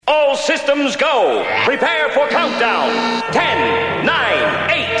systems go. Prepare for countdown. 10, 9,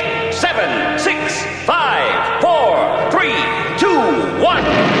 8, 7, 6, 5, 4, 3, 2, 1.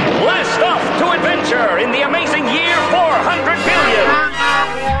 Blast off to adventure in the amazing year 400 billion.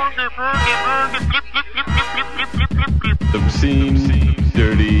 Obscene,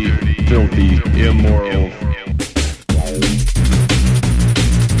 dirty, filthy, immoral.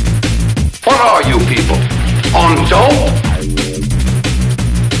 What are you people? On dope?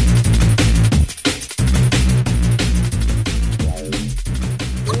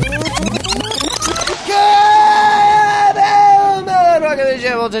 Welcome to the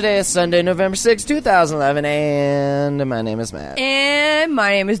show. Today is Sunday, November 6, 2011, and my name is Matt. And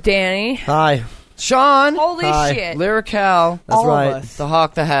my name is Danny. Hi. Sean. Holy Hi. shit. Lyrical. That's All of right. us. The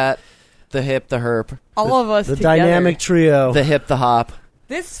Hawk, the Hat, the Hip, the Herp, All of us The together. dynamic trio. the Hip, the Hop.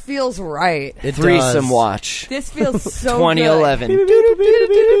 This feels right. It Threesome does. watch. This feels so 2011. good.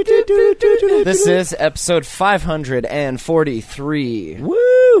 This is episode 543.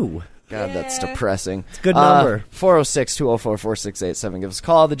 Woo! God, that's depressing. It's a good number. 406-204-4687. Give us a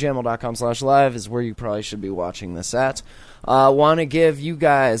call. TheJamel.com/live is where you probably should be watching this at. Want to give you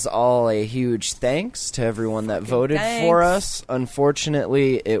guys all a huge thanks to everyone that voted thanks. for us.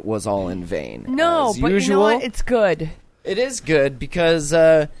 Unfortunately, it was all in vain. No, As but usual. you know what? It's good. It is good because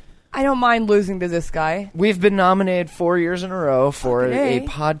I don't mind losing to this guy. we've been nominated 4 years in a row for Okay. a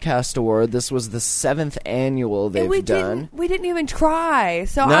podcast award. This was the 7th annual And they've we done. didn't even try.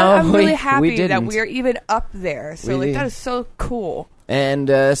 So No, I'm really we happy that didn't. we are even up there. So We- that is so cool.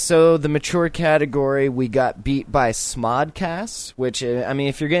 And so the mature category, we got beat by Smodcast, which, I mean,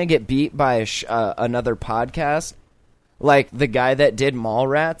 if you're going to get beat by another podcast, like the guy that did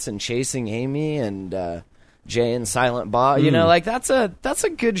Mallrats and Chasing Amy and Jay and Silent Bob, you know, like that's a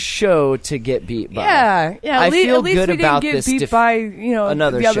good show to get beat by. Yeah. I At feel least good we about didn't get this beat by, you know,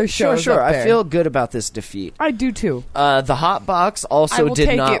 another the other show. shows. Sure. up I there. feel good about this defeat. I do too. The Hot Box also I will did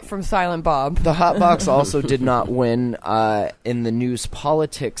take not. it from Silent Bob. The Hot Box also did not win in the news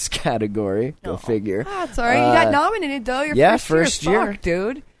politics category. Go figure. That's all right. You got nominated though. Your yeah, first year. Fuck,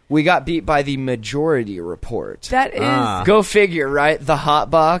 dude. We got beat by the Majority Report. That is. Go figure, right? The Hot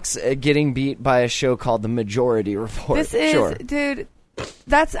Box getting beat by a show called the Majority Report. This is, sure. dude.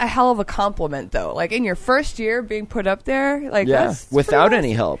 That's a hell of a compliment, though. Like in your first year, being put up there, like Yeah, that's without pretty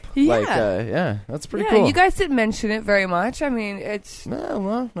any help. Yeah. Like, yeah, that's pretty yeah, cool. you guys didn't mention it very much. I mean, it's Well,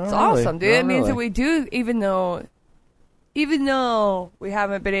 not it's really. awesome, dude. Not It means really. that we do, even though we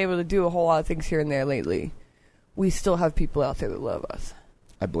haven't been able to do a whole lot of things here and there lately, we still have people out there that love us.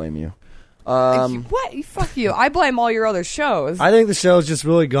 I blame you. What? Fuck you. I blame all your other shows. I think the show's just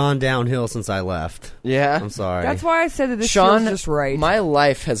really gone downhill since I left. Yeah. I'm sorry. That's why I said that this Sean, feels just right. my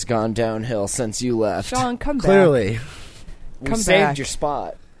life has gone downhill since you left. Sean, come back. Clearly. we come saved back. your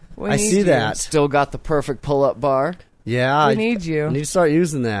spot. We I need see you. that. Still got the perfect pull-up bar. Yeah. We I need you. I need to start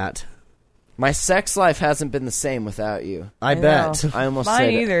using that. My sex life hasn't been the same without you. I bet. know. I almost Mine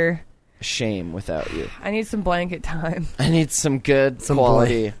said either. shame without you. I need some blanket time. I need some good Some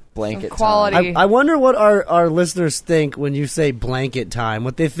quality blanket Some quality. time. I wonder what our listeners think when you say blanket time.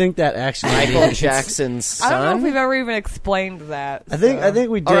 What they think that actually Michael means. Jackson's I don't know if son. we've ever even explained that. I think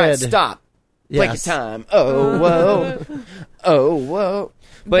we did. All right, stop. Blanket Yes. time. Oh whoa, oh whoa.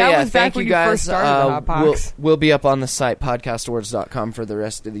 But That yeah, was back thank when you you guys. first started the Hot Box. We'll be up on the site podcastawards.com for the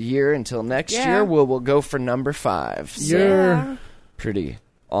rest of the year. Until next Yeah. year, we'll go for number 5. So You're pretty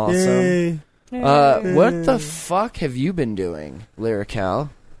awesome. Yay. What the fuck have you been doing, Lyrical?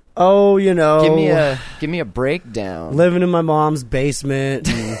 Oh, you know. Give me a breakdown. Living in my mom's basement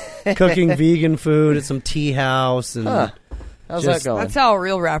and cooking vegan food at some tea house and Huh. How's Just- that going? That's how a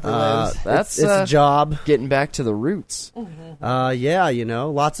real rapper lives. That's it's a job. Getting back to the roots. Yeah, you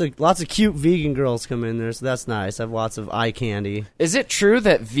know, lots of cute vegan girls come in there, so that's nice. I have lots of eye candy. Is it true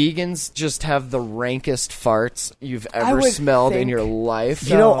that vegans just have the rankest farts you've ever would smelled in think your life?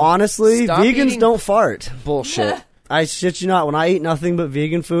 You know, honestly, stop vegans eating- don't fart. Bullshit. I shit you not. When I eat nothing but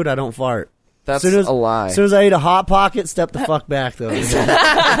vegan food, I don't fart. That's Soon as- a lie. As soon as I eat a Hot Pocket, step the fuck back, though.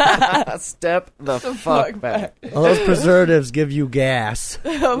 Step the fuck back. All those preservatives give you gas.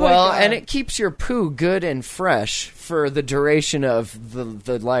 Oh my Well, God. and it keeps your poo good and fresh for the duration of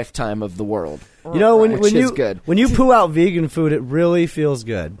the lifetime of the world. You know, when Which is you good. when you poo out vegan food, it really feels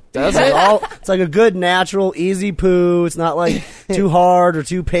good. Does It's it? it's like a good, natural, easy poo. It's not like too hard or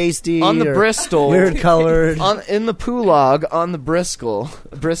too pasty. On the or Bristol. weird colored. In the poo log on the Bristol,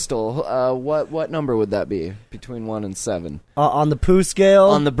 what number would that be? Between 1 and 7. On the poo scale.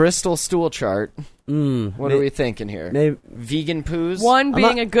 On the Bristol stool chart, what are may- we thinking here? may- Vegan poos? One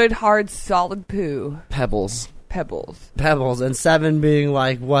being not- a good, hard, solid poo. Pebbles. Pebbles. Pebbles, and 7 being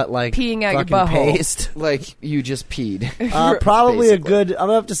like what, like Peeing out your fucking butthole. paste. Like you just peed. Probably a Basically. good. I'm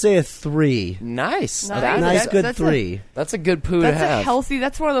gonna have to say a 3. Nice. Nice. That- Nice, good that's 3. That's a good poo to That's have. a healthy.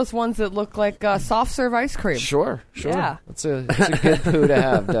 That's one of those ones that look like soft serve ice cream. Sure. Yeah. That's a good poo to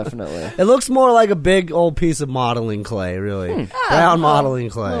have, definitely. It looks more like a big old piece of modeling clay, really. Brown modeling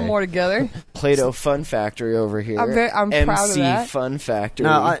A clay. little more together. Play-Doh Fun Factory over here. I'm proud of that. Fun Factory.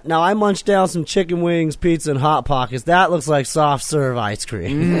 Now I munched down some chicken wings, pizza, and Hot Pockets. That looks like soft serve ice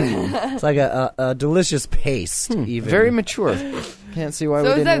cream. It's like a delicious paste. Even Very mature. Can't see why we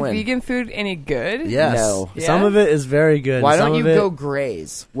So is didn't that win. vegan food any good? Yes. No. Some Yeah? of it is very good. Why Some don't you of it- go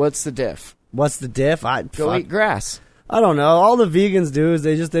graze? What's the diff? What's the diff? Go eat grass. I don't know. All the vegans do is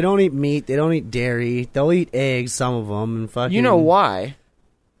they don't eat meat. They don't eat dairy. They'll eat eggs. Some of them and fucking. You know why?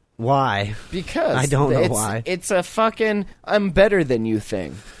 why? Because I don't know it's, why. It's a fucking I'm better than you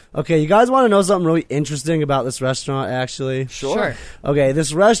thing. Okay, you guys want to know something really interesting about this restaurant? Actually, Sure. Okay,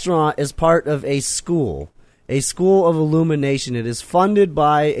 this restaurant is part of a school of illumination. It is funded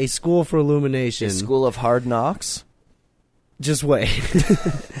by a school for illumination. School of Hard Knocks. Just wait.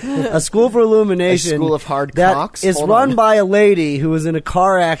 A school for illumination. A school of hard that cocks? is Hold run on. by a lady who was in a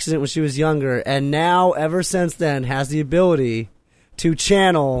car accident when she was younger, and now, ever since then, has the ability to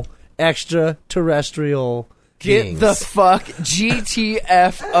channel extraterrestrial Get beings. the fuck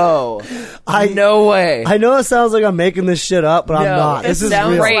GTFO. No way. I know it sounds like I'm making this shit up, but I'm not. This is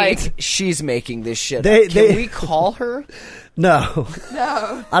sounds real. like she's making this shit They- up. Can they- we call her? No.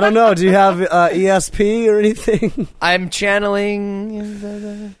 No. I don't know. Do you have ESP or anything? I'm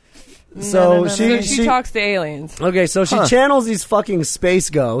channeling. So So she talks to aliens. Okay, so she channels these fucking space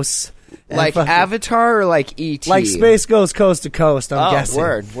ghosts. and Like fucking- Avatar or like E.T.? Like space ghosts coast to coast, I'm Oh, guessing.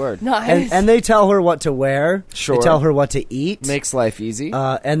 word. Nice. And they tell her what to wear. Sure. They tell her what to eat. Makes life easy.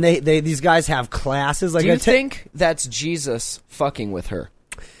 And they these guys have classes. Like Do you I ta- think that's Jesus fucking with her?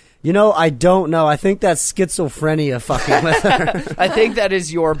 You know, I don't know. I think that's schizophrenia fucking with her. I think that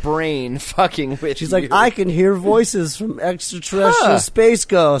is your brain fucking with She's you. like, I can hear voices from extraterrestrial space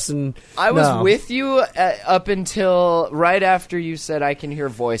ghosts, and I was no. with you up until right after you said I can hear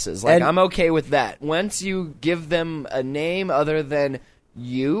voices. Like, And- I'm okay with that. Once you give them a name other than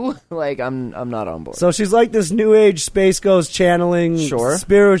you, like, I'm not on board. So she's like this new age space ghost channeling Sure.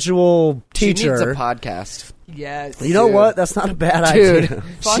 spiritual she teacher. needs a podcast. Yes. You know Dude. what? That's not a bad Dude, idea.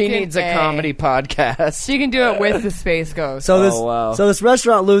 she Fucking needs a A. comedy podcast. She can do it with the space ghost. So this, wow. so this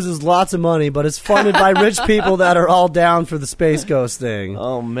restaurant loses lots of money, but it's funded by rich people that are all down for the space ghost thing.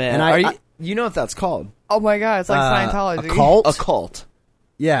 Oh, man. And Are you, I- you know what that's called? Oh my god, it's like Scientology. A cult? A cult.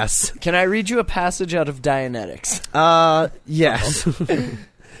 Yes. Can I read you a passage out of Dianetics? Yes.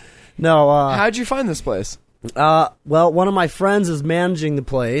 No. How'd you find this place? Well, one of my friends is managing the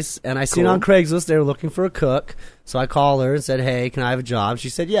place, and I seen Cool. on Craigslist they were looking for a cook. So I called her and said, "Hey, can I have a job?" She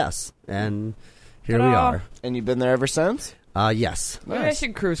said yes, and here we Ta-da. are. And you've been there ever since? Yes. Maybe I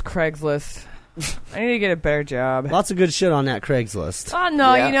should cruise Craigslist. I need to get a better job. Lots of good shit on that Craigslist. Oh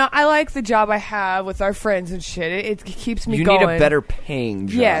no, Yeah. you know, I like the job I have with our friends and shit. It keeps me You going. need a better paying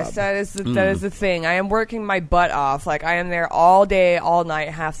job. Yes, that is the thing. I am working my butt off. Like I am there all day, all night,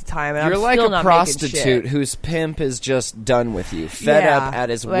 half the time, and You're I'm like still a not prostitute making shit. whose pimp is just done with you, fed Yeah, up at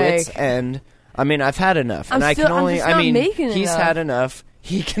his like- wit's end. I mean, I've had enough, and I'm I still- can I'm only. just I not mean, making he's enough. had enough.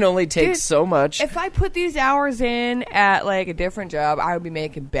 He can only take Dude, so much, If I put these hours in at like a different job, I would be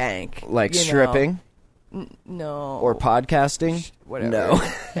making bank. like you know. stripping No. or podcasting. Whatever. No,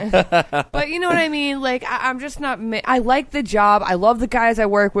 But you know what I mean? Like, I'm just not. I like the job. I love the guys I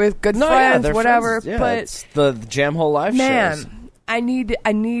work with. Good no, yeah, friends, they're whatever. friends. Yeah, but it's the Jam Hole Live shows. man, I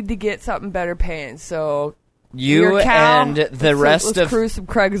need to get something better paying. So You your Cal, and the let's rest of cruise some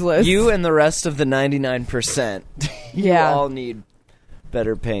Craigslist. you and the rest of the 99%. You Yeah. all need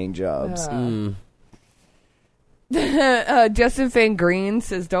better paying jobs. Justin Van Green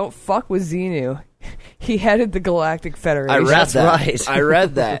says, "Don't fuck with Xenu. He headed the Galactic Federation." I read That's that. right. I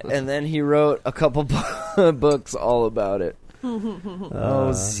read that, and then he wrote a couple books all about it.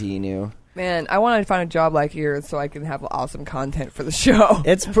 Oh, Xenu. Man, I want to find a job like yours so I can have awesome content for the show.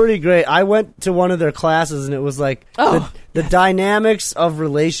 It's pretty great. I went to one of their classes, and it was like the dynamics of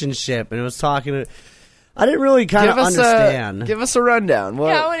relationship, and it was talking to. I didn't really kind of understand. Give us a rundown. Well,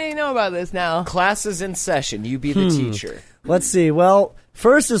 Yeah, I want to know about this now. classes in session. You be the teacher. Let's see. Well,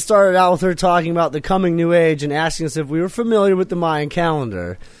 First, it started out with her talking about the coming new age and asking us if we were familiar with the Mayan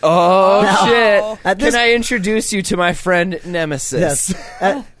calendar. Oh, Now, shit. Can I introduce you to my friend Nemesis?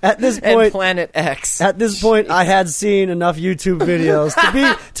 Yes. At this And point, Planet X. At this point, I had seen enough YouTube videos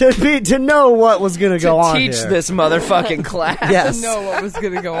to know what was going to go on teach here. this motherfucking class. Yes. I know what was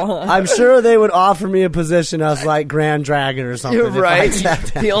going to go on. I'm sure they would offer me a position as like Grand Dragon or something. You're if I right.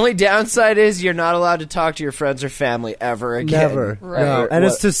 sat down. The only downside is you're not allowed to talk to your friends or family ever again. Never. Right. No. And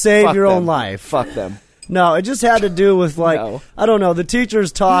it's to save Fuck your own them. life. Fuck them. No, it just had to do with like No. I don't know. The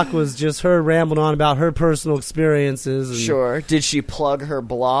teacher's talk was just her rambling on about her personal experiences. And Sure. Did she plug her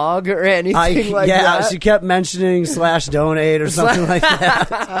blog or anything like yeah, that? she kept mentioning /donate or something like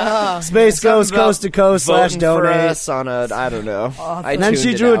that. Space Ghost Something about Coast to Coast voting for /donate. us on a, I don't know. I And then tuned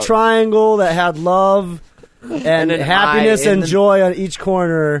she it drew a out. triangle that had love and an happiness eye in and the- joy on each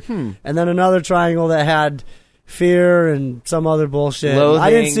corner, and then another triangle that had fear and some other bullshit. Loathing I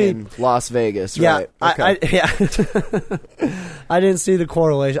didn't see. in Las Vegas, Yeah, right? Okay. I didn't see the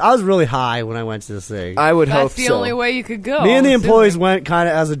correlation. I was really high when I went to this thing. I would hope That's the so. only way you could go. Me and the I'm employees assuming. went kind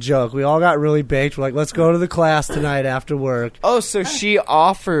of as a joke. We all got really baked. We're like, let's go to the class tonight after work. Oh, so she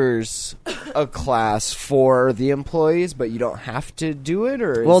offers a class for the employees, but you don't have to do it,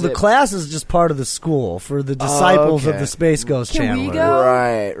 or Well, is the it- class is just part of the school for the disciples okay. of the Space Ghost Can we Chandler.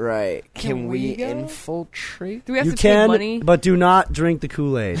 go? Right. Can Can we we go? infiltrate? Do we have You to pay can, money? but do not drink the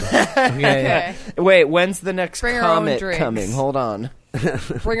Kool-Aid. Okay. Okay. Wait, when's the next Bring our own comet drinks. coming? Hold on.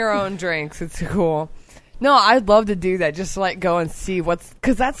 Bring our own drinks. It's cool. No, I'd love to do that. Just to, like, go and see what's...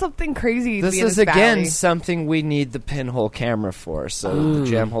 Because that's something crazy to This be in is this again valley. something we need the pinhole camera for. So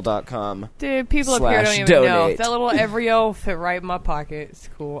jamhole.com. Dude, people up here don't /donate. even know. That little Everio fit right in my pocket. It's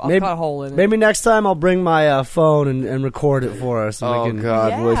cool. I'll cut a hole in it. Maybe next time I'll bring my phone and record it for us. And Oh we can God,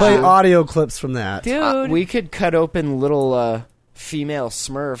 Yeah. would play you? audio clips from that. Dude. We could cut open little female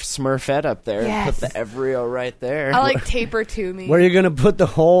Smurfette up there and put the Embryo right there. I like taper to me. Where are you going to put the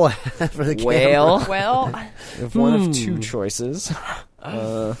hole for the Whale. camera? Well, We have one of two choices.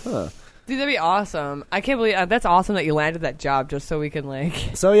 dude, that'd be awesome. I can't believe... that's awesome that you landed that job just so we can, like...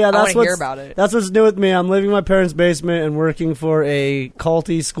 So yeah, I that's wanna what's hear about it. That's what's new with me. I'm living in my parents' basement and working for a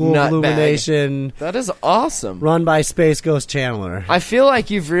culty school Nutbag. of illumination That is awesome. run by Space Ghost Chandler. I feel like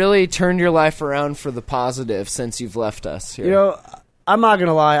you've really turned your life around for the positive since you've left us here. You know, I'm not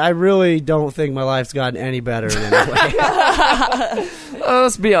gonna lie. I really don't think my life's gotten any better in any way.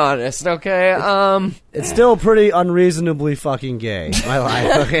 Let's be honest, okay? It's still pretty unreasonably fucking gay. My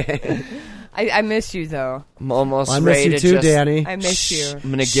life. Okay. I miss you, though. I'm almost I ready miss to you too, just, Danny. I miss you. I'm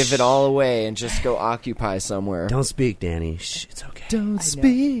gonna give it all away and just go occupy somewhere. Don't speak, Danny. Shh, it's okay. Don't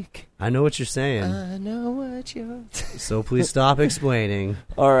speak. I know what you're saying. I know what you're. So please stop explaining.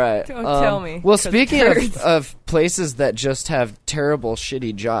 All right. Don't tell me, Well, 'cause it speaking hurts. of places that just have terrible,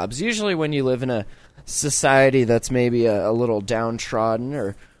 shitty jobs, usually when you live in a society that's maybe a little downtrodden,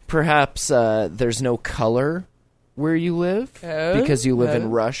 or perhaps there's no color where you live because you live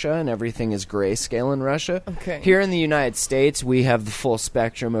in Russia and everything is grayscale in Russia. Okay. Here in the United States, we have the full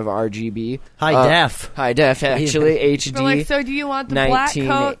spectrum of RGB. High def. High def, actually, HD. But like, so do you want the 19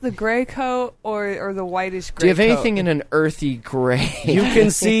 black coat, the gray coat, or the whitish gray Do you have coat? anything in an earthy gray? You can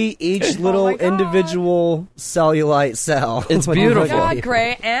see each little my God. individual cellulite cell. It's when you look beautiful. at God, it.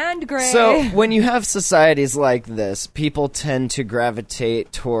 gray and gray. So, when you have societies like this, people tend to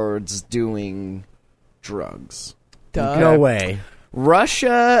gravitate towards doing drugs. Duh. No way.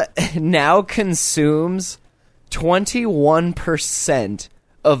 Russia now consumes 21%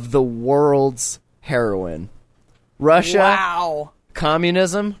 of the world's heroin. Russia, Wow.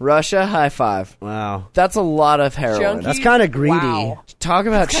 communism, Russia, high five. Wow. That's a lot of heroin. Junkie. That's kind of greedy. Wow. Talk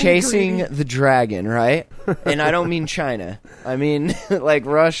about kinda chasing greedy. the dragon, right? And I don't mean China. I mean, like,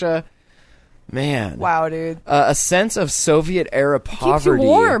 Russia. Man. Wow, dude. A sense of Soviet-era Keeps you poverty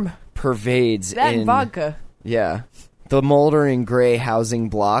warm. pervades That in and vodka. Yeah. The moldering gray housing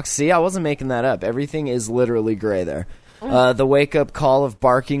blocks. See, I wasn't making that up. Everything is literally gray there. The wake-up call of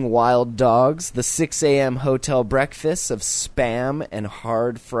barking wild dogs. The 6 a.m. hotel breakfasts of Spam and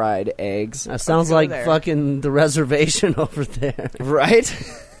hard-fried eggs. That sounds go like there. fucking the reservation over there. Right?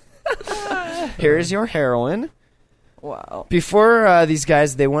 Here's your heroin. Wow. Before these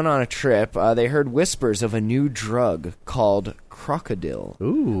guys, they went on a trip, they heard whispers of a new drug called Crocodile.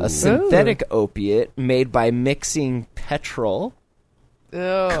 Ooh. A synthetic opiate made by mixing petrol,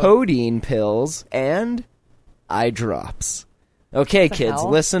 Ugh. codeine pills, and eye drops. Okay, the kids, hell?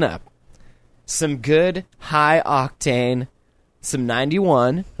 listen up. Some good high octane, some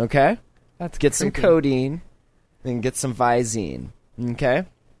 91, okay? That's Get some creepy. codeine, then get some Visine, okay?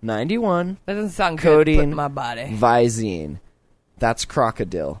 91, That doesn't sound good. codeine, Put in my body. Visine. That's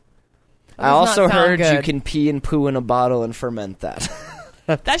crocodile. That I does also not sound heard you good. can pee and poo in a bottle and ferment that.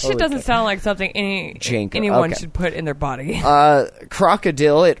 That shit doesn't sound like something Janko. anyone Okay. should put in their body.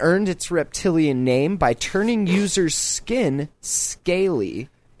 Crocodile, it earned its reptilian name by turning users' skin scaly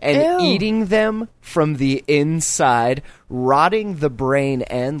and Ew. eating them from the inside, rotting the brain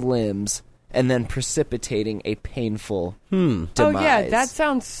and limbs, and then precipitating a painful demise. Oh yeah, that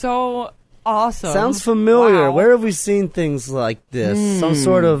sounds so awesome. Sounds familiar. Wow. Where have we seen things like this? Some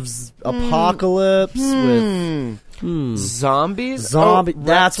sort of apocalypse with Zombies? zombie. Oh,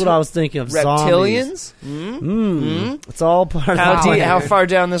 That's what I was thinking of. Reptilians? It's all part of How far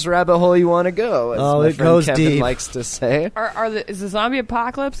down this rabbit hole you want to go? As Oh, my it friend goes Kevin deep. likes to say. Is the zombie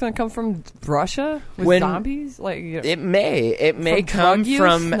apocalypse going to come from Russia with When- zombies? Like It may From come drug use,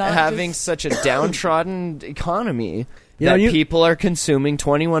 from not having just- such a downtrodden economy You know, that people are consuming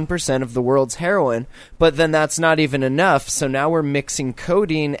 21% of the world's heroin, but then that's not even enough. So now we're mixing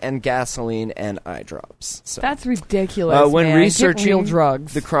codeine and gasoline and eye drops. So. that's ridiculous. When man. Get researching real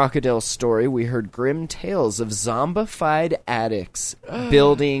drugs, the crocodile story, we heard grim tales of zombified addicts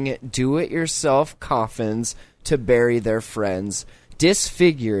building do-it-yourself coffins to bury their friends,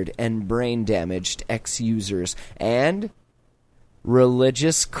 disfigured and brain-damaged ex-users, and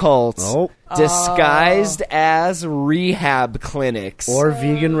religious cults Oh. disguised as rehab clinics. or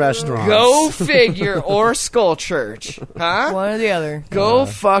vegan restaurants. Go figure. Or skull church. Huh? one or the other. Go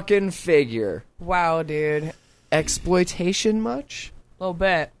fucking figure. Wow, dude, Exploitation much? a little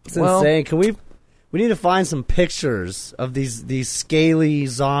bit. It's Well- insane. Can we need to find some pictures of these scaly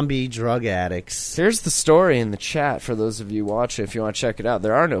zombie drug addicts. Here's the story in the chat for those of you watching if you want to check it out.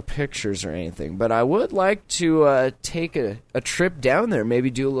 There are no pictures or anything, but I would like to take a trip down there, maybe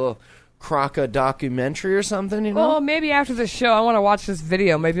do a little croca documentary or something, you know? Well, maybe after the show, I want to watch this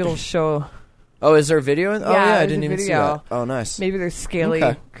video. Maybe it'll show. Oh, is there a video? Oh, yeah, I there's didn't a even see video. that. Oh, nice. Maybe there's scaly,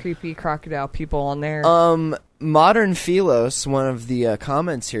 Okay. creepy crocodile people on there. Modern Philos, one of the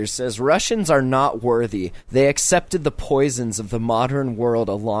comments here, says, Russians are not worthy. They accepted the poisons of the modern world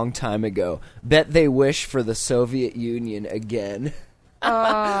a long time ago. Bet they wish for the Soviet Union again.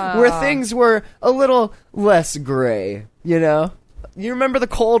 Where things were a little less gray, you know? You remember the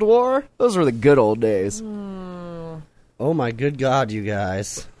Cold War? Those were the good old days. Oh my good God, you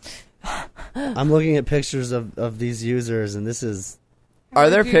guys! I'm looking at pictures of these users, and this is Are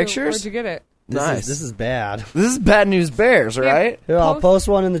there Where'd you- pictures? Where'd you get it? Nice. this is bad. This is Bad News Bears, right? Here, I'll Post- post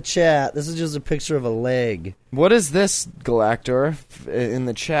one in the chat. This is just a picture of a leg. What is this, Galactor, in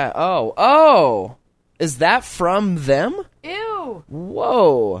the chat? Oh! Is that from them? Ew!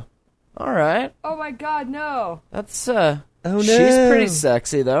 Whoa. All right. Oh my God, no! That's, Oh no, she's pretty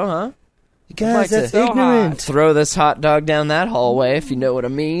sexy, though, huh? You guys, like that's to- So ignorant. Throw this hot dog down that hallway, if you know what I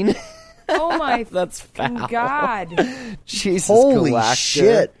mean. Oh my That's foul. God! Jesus, Holy Galactor.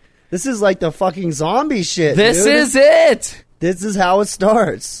 shit! This is like the fucking zombie shit. This dude. is it! This is how it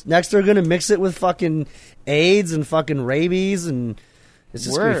starts. Next, they're gonna mix it with fucking AIDS and fucking rabies, and it's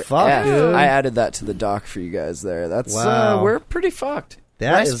just gonna be fucked, yeah, dude. I added that to the doc for you guys there. That's, Wow. we're pretty fucked.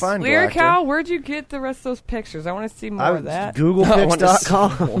 That nice is- find, Lyric Galactor. Cow, where'd you get the rest of those pictures? I want to see more of that. I want to see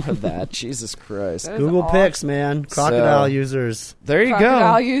Googlepics.com. more of that. Jesus Christ. That is Google awesome. Pics, man. Crocodile So- users. There you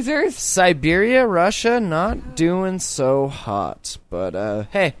Crocodile go. users. Siberia, Russia, not doing so hot. But,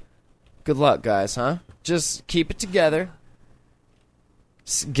 hey, good luck, guys, huh? Just keep it together.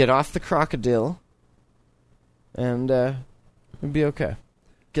 Get off the crocodile. And, it'll be okay.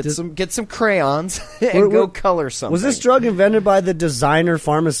 Get some crayons and go color something. Was this drug invented by the designer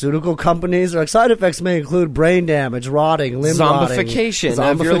pharmaceutical companies? Or like, side effects may include brain damage, rotting, limb zombification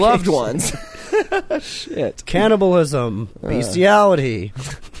rotting, of your loved zombification. ones? Shit. Cannibalism, bestiality.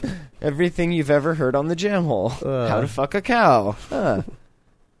 Everything you've ever heard on the jam hole. How to fuck a cow. Huh.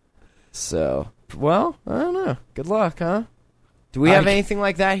 So, well, I don't know. Good luck, huh? Do we have anything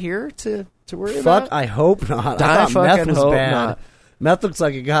like that here to worry Fuck, about? I hope not. I I thought meth fucking was hope bad. not. Meth looks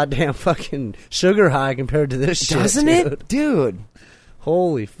like a goddamn fucking sugar high compared to this shit. Doesn't dude. it? Dude.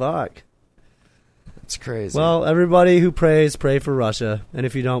 Holy fuck. It's crazy. Well, everybody who prays, pray for Russia. And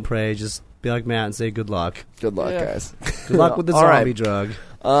if you don't pray, just be like Matt and say good luck. good luck, Yeah. guys. Good luck with the All right. zombie drug.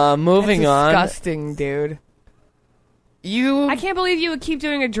 Moving on. Disgusting, dude. I can't believe you would keep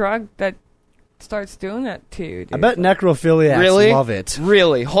doing a drug that starts doing that to you, dude. I bet necrophiliacs Really? love it.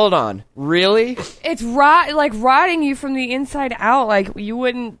 Really? Hold on. Really? It's rotting you from the inside out. Like, you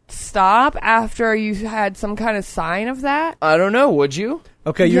wouldn't stop after you had some kind of sign of that? I don't know. Would you?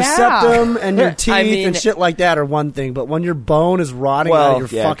 Okay, your Yeah. septum and your teeth I mean- and shit like that are one thing, but when your bone is rotting Well, out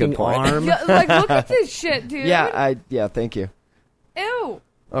of your yeah, fucking good point. arm, Yeah, like, look at this shit, dude. Yeah, thank you. Ew.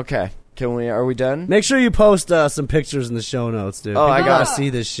 Okay. Are we done? Make sure you post some pictures in the show notes, dude. Oh, I gotta got- see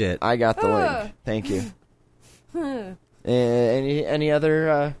this shit. I got the link. Thank you. Any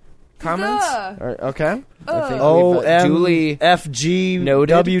other comments? Okay. I think we've duly OMFG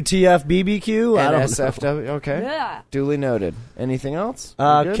noted. WTF BBQ. I don't know. NSFW. Okay. Yeah. Duly noted. Anything else? We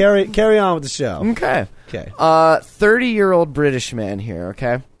good? Carry on with the show. Okay. Okay. 30-year-old British man here.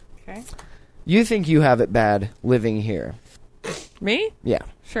 Okay. Okay. You think you have it bad living here? Me? Yeah.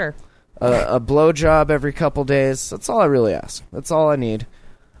 Sure. A blowjob every couple days. That's all I really ask. That's all I need.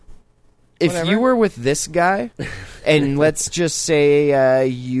 If Whatever. you were with this guy, and let's just say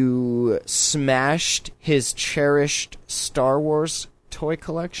you smashed his cherished Star Wars toy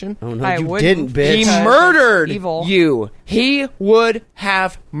collection, Oh no, I you wouldn't. didn't, bitch. he Because murdered evil. you. He would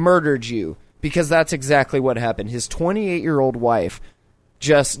have murdered you because that's exactly what happened. His 28-year-old wife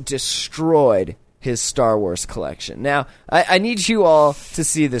just destroyed his Star Wars collection. Now, I need you all to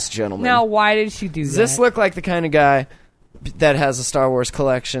see this gentleman. Now, why did she do Does that? this look like the kind of guy that has a Star Wars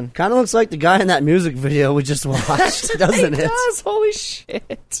collection? Kind of looks like the guy in that music video we just watched, doesn't it? Does. Holy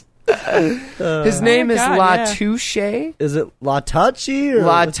shit. His name is God, La yeah. Touche. Is it La Touchy or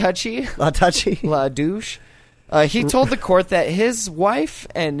La Touchy. La Touchy? La Douche. He told the court that his wife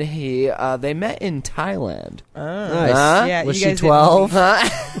and he they met in Thailand. Nice. Yeah, Was you she guys 12?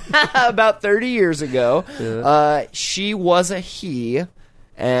 About 30 years ago. She was a he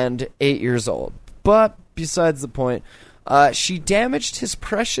and 8 years old. But besides the point, she damaged his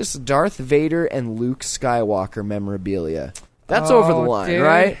precious Darth Vader and Luke Skywalker memorabilia. That's over the line, dude.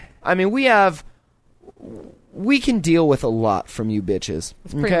 right? I mean, we can deal with a lot from you bitches.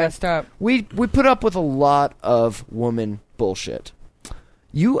 It's pretty messed up. We put up with a lot of woman bullshit.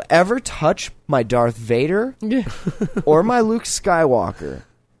 You ever touch my Darth Vader or my Luke Skywalker,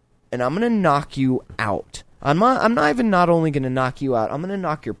 and I'm gonna knock you out. I'm not even not only gonna knock you out. I'm gonna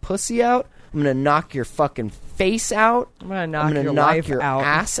knock your pussy out. I'm gonna knock your fucking face out. I'm gonna knock your wife out.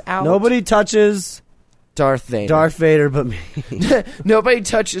 Ass out. Nobody touches Darth Vader. Darth Vader but me. Nobody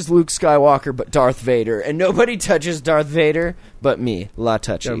touches Luke Skywalker but Darth Vader, and nobody touches Darth Vader but me, La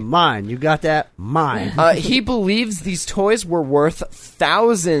They're Touchy. mine. You got that? Mine. He believes these toys were worth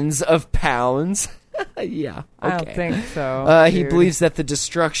thousands of pounds. Yeah, I don't okay. think so. He dude. believes that the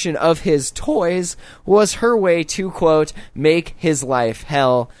destruction of his toys was her way to, quote, make his life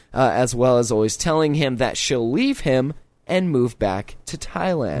hell, as well as always telling him that she'll leave him and move back to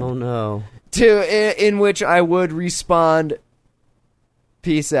Thailand. Oh no. In which I would respond,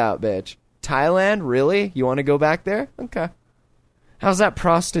 peace out, bitch. Thailand? Really? You want to go back there? Okay. How's that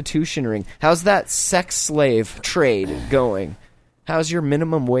prostitution ring? How's that sex slave trade going? How's your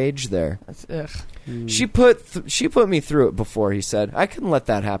minimum wage there? Ugh. She put me through it before, he said. I couldn't let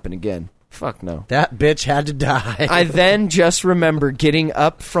that happen again. Fuck no. That bitch had to die. I then just remember getting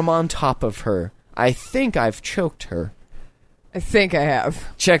up from on top of her. I think I've choked her. I think I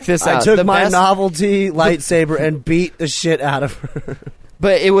have. Check this I out. took The my best- novelty lightsaber and beat the shit out of her.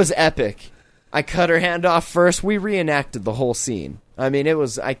 But it was epic. I cut her hand off first. We reenacted the whole scene. I mean,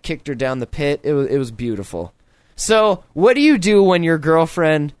 I kicked her down the pit. It was beautiful. So, what do you do when your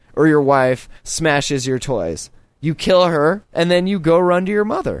girlfriend or your wife smashes your toys? You kill her, and then you go run to your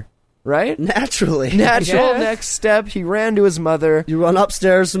mother, right? Naturally. Natural Yes. next step. He ran to his mother You run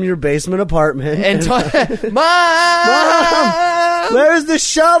upstairs from your basement apartment. and Mom! Where's the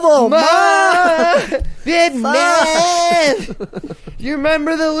shovel? Mom! Vietnam! You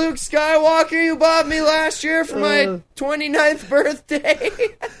remember the Luke Skywalker you bought me last year for my 29th birthday?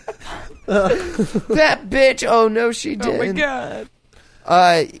 That bitch. Oh, no, she didn't. Oh my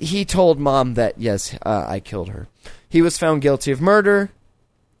god. He told Mom that, yes, I killed her. He was found guilty of murder,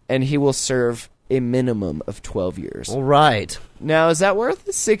 and he will serve a minimum of 12 years. All right. Now, is that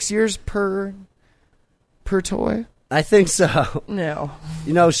worth 6 years per toy? I think so. No.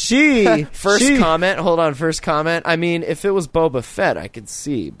 You know, she... First she, comment. Hold on. First comment. I mean, if it was Boba Fett, I could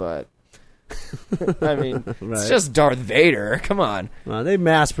see, but... I mean, Right. it's just Darth Vader. Come on. Well, they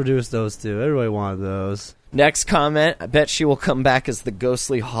mass-produced those, too. Everybody wanted those. Next comment. I bet she will come back as the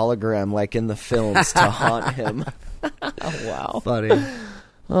ghostly hologram like in the films to haunt him. Wow. Funny.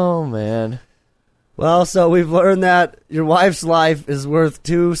 Oh, man. Well, so we've learned that your wife's life is worth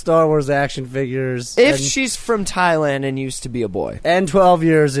 2 Star Wars action figures. If and, she's from Thailand and used to be a boy. and 12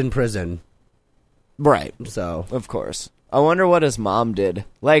 years in prison. Right. So... Of course. I wonder what his mom did.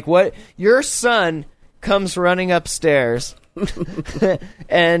 Like, what? Your son comes running upstairs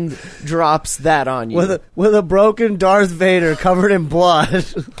and drops that on you. With a broken Darth Vader covered in blood.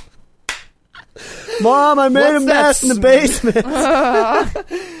 Mom, I made What's a that mess in the basement.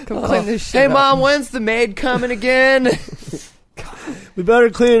 Come clean this shit Hey, up. Mom, when's the maid coming again? We better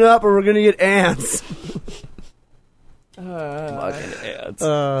clean it up or we're going to get ants. Fucking ants.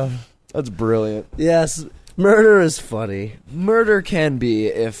 That's brilliant. Yes, murder is funny. Murder can be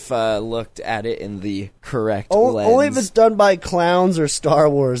if looked at it in the correct lens. Only if it's done by clowns or Star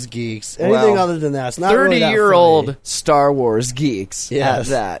Wars geeks. Anything other than that, it's not really that 30-year-old funny. Star Wars geeks at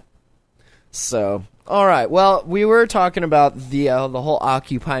that. So, all right. Well, we were talking about the whole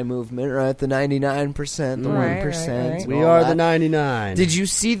Occupy movement, right? The 99%, the 1%. right. We are the 99. Did you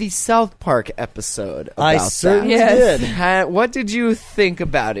see the South Park episode about I certainly Yes. did. what did you think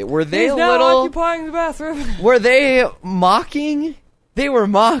about it? Were they He's a now little... occupying the bathroom. Were they mocking? They were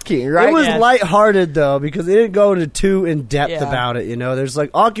mocking, right? It was Yes. lighthearted, though, because they didn't go into too in-depth Yeah. about it, you know? There's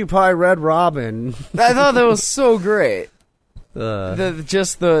like, Occupy Red Robin. I thought that was so great.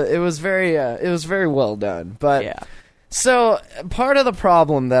 It was very well done. But Yeah. so part of the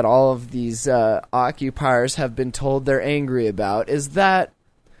problem that all of these occupiers have been told they're angry about is that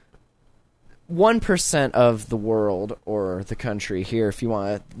 1% of the world, or the country here, if you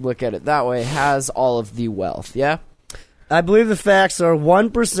want to look at it that way, has all of the wealth. Yeah. I believe the facts are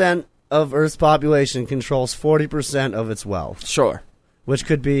 1% of Earth's population controls 40% of its wealth, Sure. which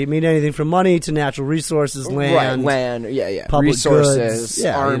could mean anything from money to natural resources, land, Right. Land. Yeah. public Resources. goods,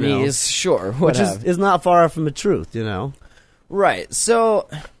 yeah, you know. Armies. Sure. which Whatever. is not far from the truth, you know? Right. So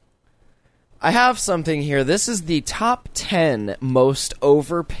I have something here. This is the top 10 most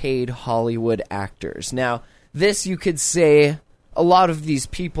overpaid Hollywood actors. Now, this you could say a lot of these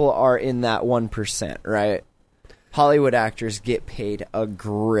people are in that 1%, right? Hollywood actors get paid a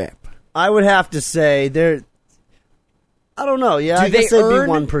grip. I would have to say they're... I don't know. Yeah, Do I guess they they'd earn-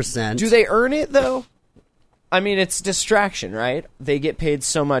 be 1%. Do they earn it, though? I mean, it's distraction, right? They get paid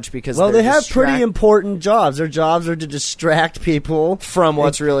so much because Well, they're they have pretty distract- important jobs. Their jobs are to distract people from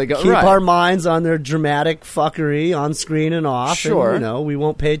what's really going keep right. our minds on their dramatic fuckery on screen and off. Sure. And, you know, we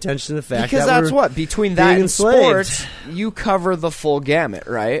won't pay attention to the fact Because that that's we're what, between that being and enslaved. sports, you cover the full gamut,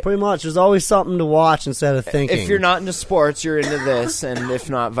 right? Pretty much. There's always something to watch instead of thinking. If you're not into sports, you're into this, and if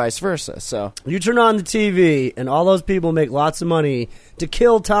not, vice versa. So You turn on the TV, and all those people make lots of money to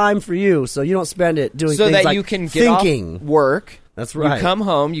kill time for you, so you don't spend it doing so things that like you can get thinking. off work. That's right. You come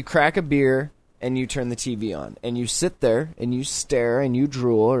home, you crack a beer, and you turn the TV on, and you sit there and you stare and you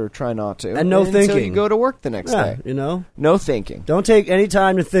drool or try not to, And no until thinking. you go to work the next Yeah, day. you know? No thinking. Don't take any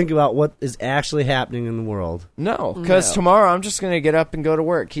time to think about what is actually happening in the world. No, because tomorrow I'm just going to get up and go to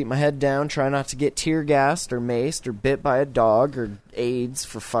work, keep my head down, try not to get tear gassed or maced or bit by a dog or AIDS,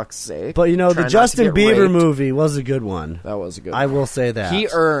 for fuck's sake. But, you know, Try the not to Justin get Bieber raped. movie was a good one. That was a good I one. will say that. He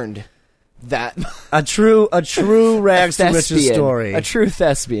earned that. a true rags to riches thespian. story. A true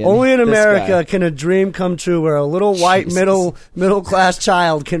thespian. Only in This America guy. can a dream come true where a little white Jesus. middle class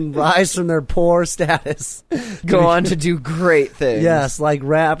child can rise from their poor status. Go on to do great things. Yes, like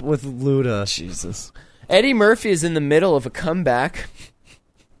rap with Luda. Jesus. Eddie Murphy is in the middle of a comeback.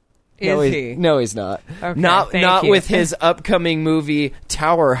 No, Is he? No, he's not. Okay, not thank you. with his upcoming movie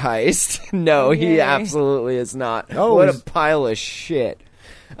Tower Heist. No, he Yay. absolutely is not. Oh, What a he's- pile of shit.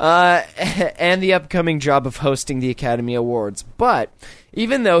 And the upcoming job of hosting the Academy Awards. But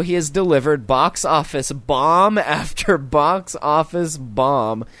even though he has delivered box office bomb after box office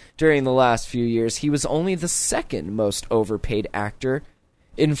bomb during the last few years, he was only the second most overpaid actor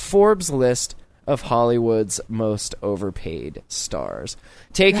in Forbes' list of Hollywood's most overpaid stars.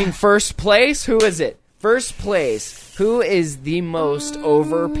 Taking first place, who is it? First place, who is the most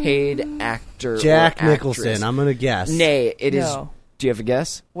overpaid actor? Jack or actress? Nicholson, I'm going to guess. Nay, it is. No. Do you have a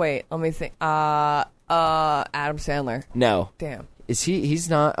guess? Wait, let me think. Adam Sandler. No. Damn. Is he? He's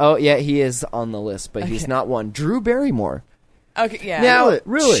not. Oh, yeah, he is on the list, but he's Okay. not one. Drew Barrymore. Okay, yeah. Now,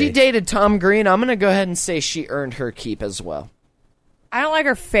 Really? she dated Tom Green. I'm going to go ahead and say she earned her keep as well. I don't like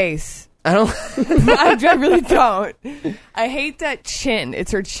her face. I don't. I really don't. I hate that chin.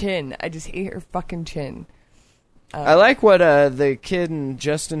 It's her chin. I just hate her fucking chin. I like what the kid and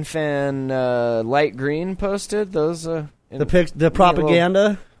Justin fan Light Green posted. Those The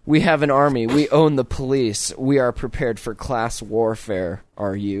propaganda? We have an army. We own the police. We are prepared for class warfare.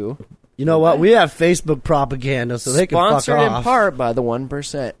 Are you? You know what? We have Facebook propaganda, so they can Sponsored fuck in off. part by the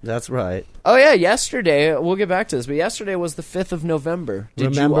 1%. That's right. Oh yeah, yesterday, we'll get back to this, but yesterday was the 5th of November.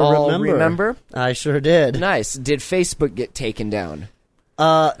 Did you all remember? I sure did. Nice. Did Facebook get taken down?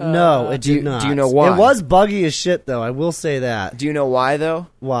 No, it do you- did not. do you know why? It was buggy as shit, though. I will say that. Do you know why though?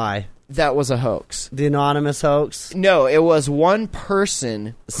 Why? that was a hoax. The anonymous hoax? No, it was one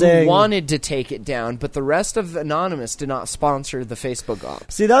person Saying, who wanted to take it down, but the rest of Anonymous did not sponsor the Facebook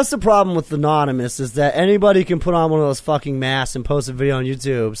op. See, that's the problem with Anonymous, is that anybody can put on one of those fucking masks and post a video on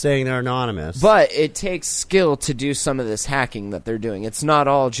YouTube saying they're anonymous. But it takes skill to do some of this hacking that they're doing. It's not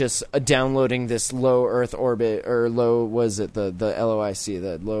all just downloading this low Earth orbit, or low, was it the LOIC,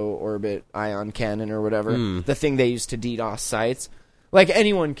 the low orbit ion cannon or whatever, the thing they use to DDoS sites. Like,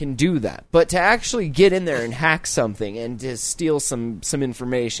 anyone can do that. But to actually get in there and hack something and to steal some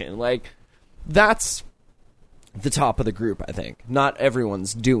information, like, that's the top of the group, I think. Not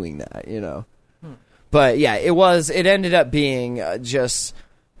everyone's doing that, you know. But, yeah, it ended up being just...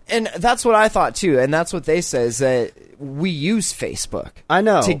 And that's what I thought, too. And that's what they say, is that we use Facebook. I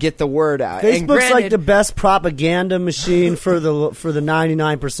know. To get the word out. Facebook's like the best propaganda machine for the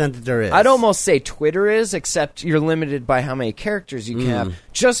 99% that there is. I'd almost say Twitter is, except you're limited by how many characters you can have.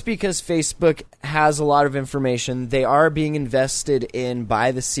 Just because Facebook has a lot of information, they are being invested in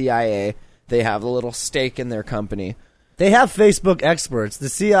by the CIA. They have a little stake in their company. They have Facebook experts. The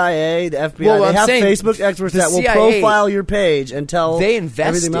CIA, the FBI, Well, they I'm have saying Facebook experts the that will CIA, profile your page and tell they everything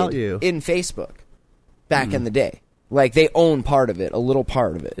invested about you. in Facebook back in the day. Like, they own part of it, a little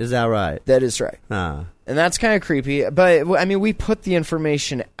part of it. Is that right? That is right. Ah. And that's kind of creepy. But, I mean, we put the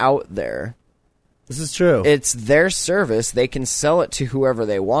information out there. This is true. It's their service. They can sell it to whoever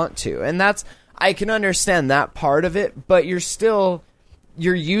they want to. And that's... I can understand that part of it, but you're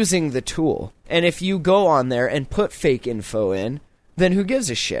using the tool. And if you go on there and put fake info in, then who gives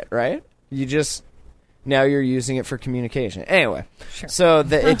a shit, right? Now you're using it for communication. Anyway, so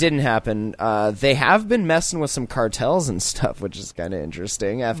it didn't happen. They have been messing with some cartels and stuff, which is kind of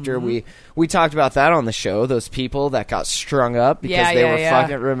interesting. After we talked about that on the show, those people that got strung up because they were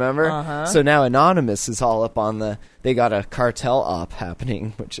fucking, remember? So now Anonymous is all up on they got a cartel op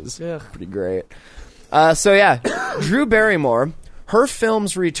happening, which is pretty great. So yeah, Drew Barrymore... Her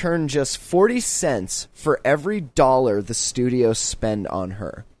films return just 40 cents for every dollar the studios spend on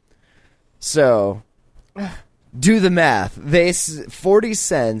her. So, do the math. 40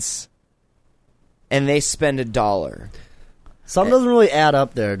 cents, and they spend $1. Something doesn't really add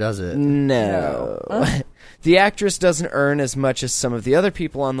up there, does it? No. The actress doesn't earn as much as some of the other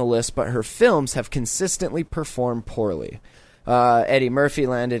people on the list, but her films have consistently performed poorly. Eddie Murphy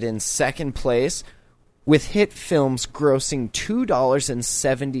landed in second place, with hit films grossing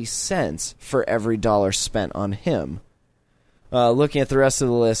 $2.70 for every dollar spent on him. Looking at the rest of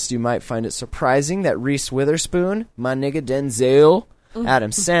the list, you might find it surprising that Reese Witherspoon, my nigga Denzel, Adam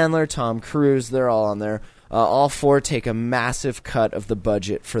Sandler, Tom Cruise, they're all on there. All four take a massive cut of the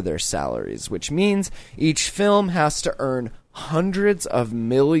budget for their salaries, which means each film has to earn hundreds of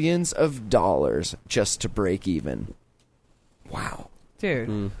millions of dollars just to break even. Wow.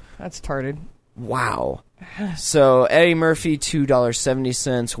 Dude, that's tarded. Wow. So Eddie Murphy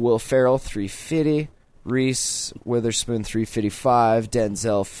 $2.70, Will Ferrell $3.50, Reese Witherspoon $3.55,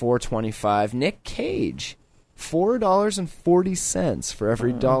 Denzel $4.25, Nick Cage $4.40 for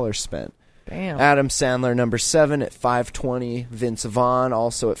every dollar spent. Damn. Adam Sandler number 7 at $5.20, Vince Vaughn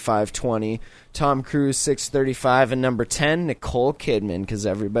also at $5.20, Tom Cruise $6.35, and number 10 Nicole Kidman, because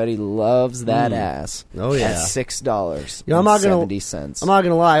everybody loves that ass. Oh yeah, at $6.70. I'm not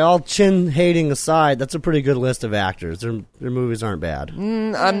gonna lie. All chin hating aside, that's a pretty good list of actors. Their movies aren't bad.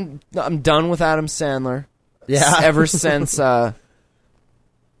 I'm done with Adam Sandler. Yeah, ever since they're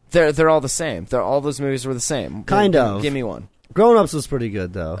all the same. All those movies were the same. Kind of. Give me one. Grown Ups was pretty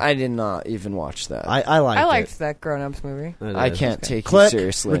good though. I did not even watch that. I liked that Grown Ups movie. I can't take Click, you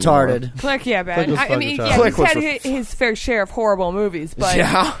seriously. retarded. Anymore. Click, yeah, bad. Click was I mean, fucking yeah, retarded. he's Click had his fair share of horrible movies, but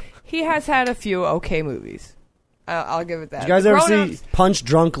Yeah. he has had a few okay movies. I'll give it that. Did you guys ever see Grown-Ups- Punch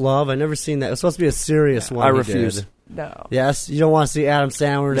Drunk Love? I never seen that. It was supposed to be a serious one. I he refuse. did. No. Yes, you don't want to see Adam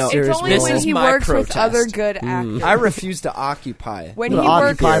Sandler in a No. serious It's only This when is he my works with protest. other good actors. I refuse to occupy. When I'm he gonna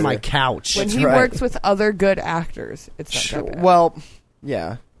works, occupy my couch. when That's he right. works with other good actors, it's not Sure. that bad. Well,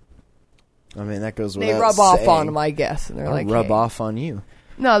 yeah. I mean, that goes without They rub off saying. on him, I guess, and they're I'll like, rub hey. off on you.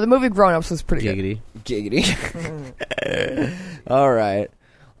 No, the movie Grown Ups was pretty good. Giggity. Giggity. All right.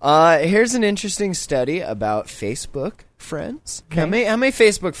 Here's an interesting study about Facebook friends. Okay. How many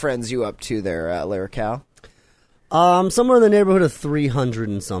Facebook friends you up to there, Lyrical? Somewhere in the neighborhood of 300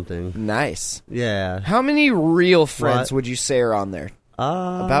 and something. Nice. Yeah. How many real friends What? would you say are on there?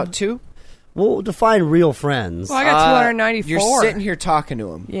 About 2? We'll define real friends. Well, I got 294. You're sitting here talking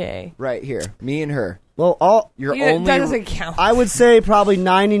to them. Yay. Right here. Me and her. Well, You're Yeah, only that doesn't count. I would say probably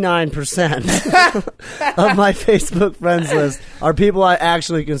 99% of my Facebook friends list are people I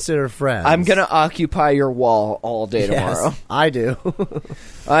actually consider friends. I'm going to occupy your wall all day tomorrow. Yes, I do.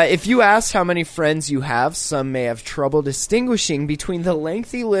 If you ask how many friends you have, some may have trouble distinguishing between the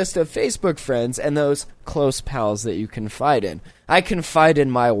lengthy list of Facebook friends and those close pals that you confide in. I confide in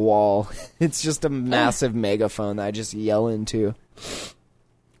my wall. It's just a massive megaphone that I just yell into.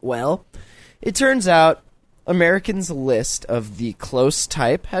 Well, it turns out Americans' list of the close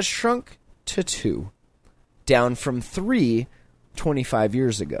type has shrunk to 2, down from 3 25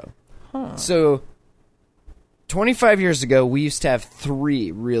 years ago. So 25 years ago, we used to have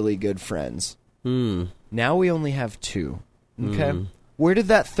 3 really good friends. Now we only have 2. Okay? Where did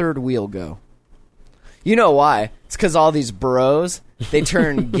that third wheel go? You know why? It's because all these bros, they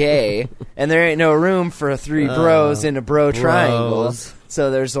turn gay, and there ain't no room for 3 bros in a bro triangle.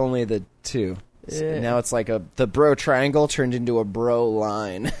 So there's only the 2. So now it's like the bro triangle turned into a bro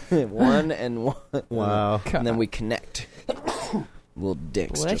line. 1 and 1. Wow. And then we connect. Little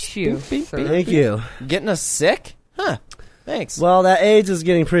dicks. Bless just you. Thank you. getting us sick? Huh. Thanks. Well, that AIDS is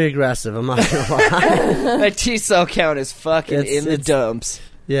getting pretty aggressive. I'm not going to lie. My T-cell count is fucking It's- in the it's- dumps.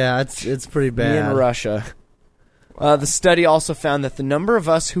 Yeah, it's pretty Me in bad. Russia. The study also found that the number of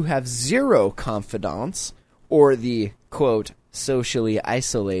us who have 0 confidants, or the, quote, socially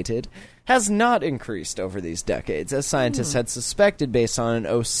isolated, has not increased over these decades, as scientists had suspected based on an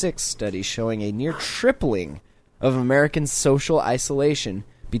 2006 study showing a near tripling of American social isolation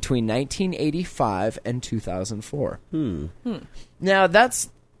between 1985 and 2004. Now, that's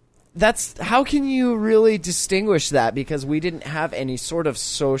how can you really distinguish that? Because we didn't have any sort of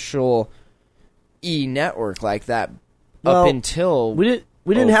social network like that Well, up until We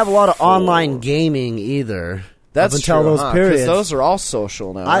didn't have a lot of online gaming either. That's up until true, those huh? periods. 'Cause those are all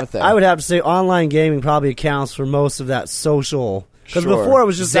social now, aren't they? I would have to say online gaming probably accounts for most of that social. Because Sure. before it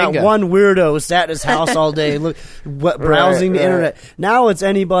was just Zynga. that one weirdo who sat in his house all day browsing the right. internet. Now it's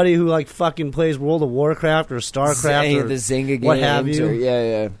anybody who like fucking plays World of Warcraft or StarCraft Any or of the Zynga games. what have you. Or,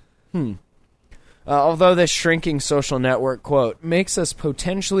 yeah. Although this shrinking social network, quote, makes us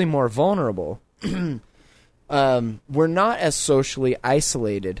potentially more vulnerable, we're not as socially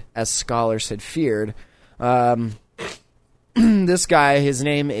isolated as scholars had feared. This guy, his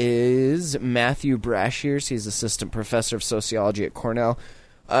name is Matthew Brashears. He's assistant professor of sociology at Cornell.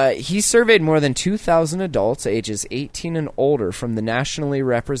 He surveyed more than 2,000 adults ages 18 and older from the nationally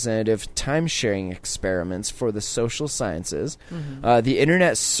representative time-sharing experiments for the social sciences. The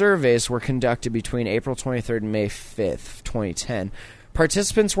internet surveys were conducted between April 23rd and May 5th, 2010.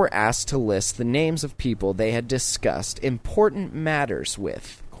 Participants were asked to list the names of people they had discussed important matters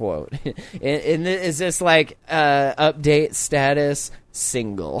with, quote. And is this like update status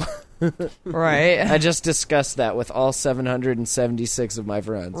single? Right. I just discussed that with all 776 of my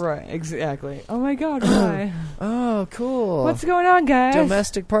friends. Right, exactly. Oh my god, why? Oh, cool. What's going on, guys?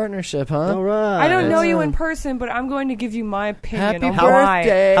 Domestic partnership, huh? All right. I don't know you in person, but I'm going to give you my opinion Happy on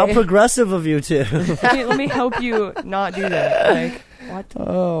birthday. How progressive of you two. why. Let me help you not do that. Like, what?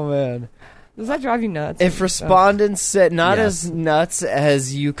 Oh, man. Does that drive you nuts? If respondents said not Yes. as nuts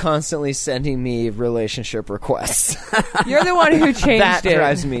as you constantly sending me relationship requests. You're the one who changed That it.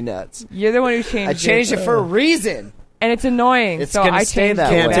 drives me nuts. You're the one who changed I changed it. it for a reason. And it's annoying. It's so gonna I stay changed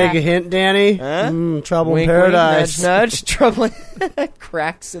that it way. Can't back. take a hint, Danny? Huh? Trouble Wink, in paradise. wink, nudge, nudge. Trouble.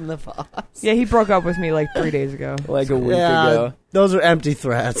 Cracks in the vase. Yeah, he broke up with me like 3 days ago. Like a week Yeah, ago. those are empty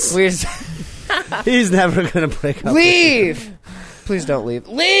threats. We just He's never going to break up. leave. Please don't leave.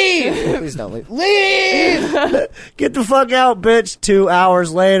 Leave. Please don't leave. Leave. Get the fuck out, bitch. 2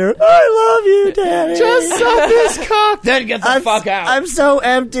 hours later. I love you, Danny. Just suck this cock. Then get the fuck out. I'm so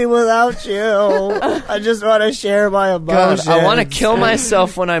empty without you. I just want to share my God, emotions. I want to kill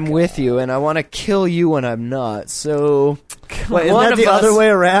myself when I'm with you, and I want to kill you when I'm not. So, Wait, isn't one that of the us- other way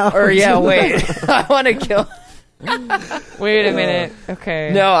around? Or yeah, wait. I want to kill. Wait a minute. Okay.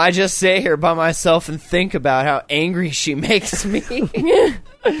 No, I just sit here by myself and think about how angry she makes me. And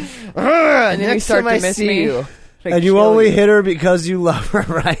then you next start time to I miss see me. you, I And you kill only hit her because you love her,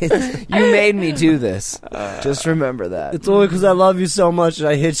 right? You made me do this. Just remember that. It's only because I love you so much that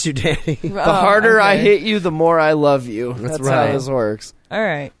I hit you, Danny. The harder I hit you, the more I love you. That's right. how this works. All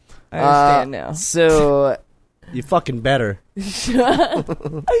right. I understand now. So You fucking better.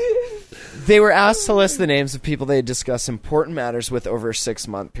 they were asked to list the names of people they discuss important matters with over a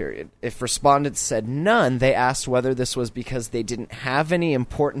 6-month period. If respondents said none, they asked whether this was because they didn't have any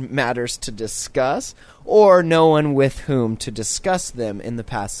important matters to discuss or no one with whom to discuss them in the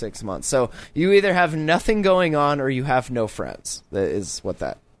past 6 months. So you either have nothing going on or you have no friends. That is what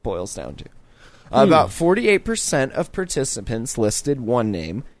that boils down to. About 48% of participants listed one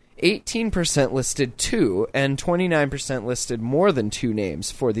name, 18% listed two, and 29% listed more than two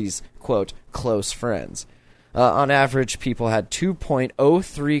names for these, quote, close friends. On average, people had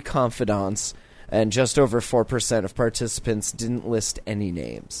 2.03 confidants, and just over 4% of participants didn't list any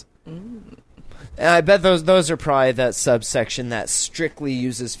names. And I bet those are probably that subsection that strictly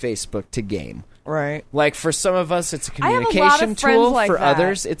uses Facebook to game. Right. Like, for some of us, it's a I have a lot communication of friends tool. like For that.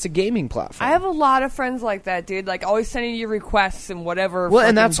 others, it's a gaming platform. I have a lot of friends like that, dude. Like, always sending you requests and whatever. Well,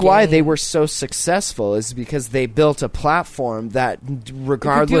 and that's why they game. were so successful, is because they built a platform that,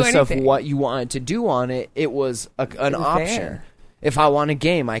 regardless of anything. what you wanted to do on it, it was an option. there. If I want a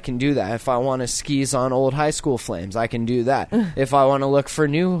game, I can do that. If I want to skis on old high school flames, I can do that. If I want to look for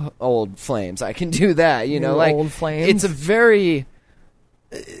new old flames, I can do that. You know, New like old flames. it's a very,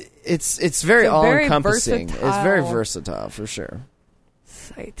 it's very all encompassing. It's very versatile versatile for sure.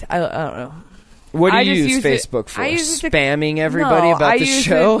 site. I don't know. What do I you just use use Facebook it- for? I use it to- Spamming everybody No, about I the use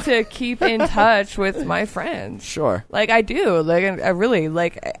show? it to keep in touch with my friends. Sure. Like, I do. Like, I really,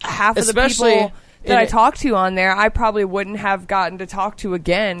 like, half of the Especially people that in I it- talk to on there, I probably wouldn't have gotten to talk to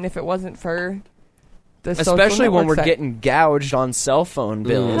again if it wasn't for the social Especially when network we're site. getting gouged on cell phone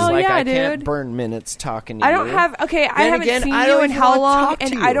bills. Hell Like, yeah, I can't dude. burn minutes talking to you. I don't have I Then haven't again, seen I you don't in even how wanna long, talk to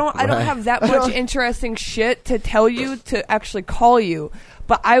and you. I don't Right. have that much interesting shit to tell you to actually call you.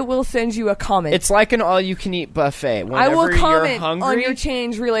 But I will send you a comment. It's like an all-you-can-eat buffet. Whenever I will you're comment hungry, on your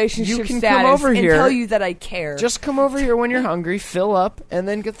change relationship you can status come over and here. tell you that I care. just come over here when you're hungry, fill up, and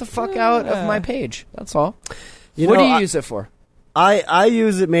then get the fuck out of my page. That's all. You What know, do you I- use it for? I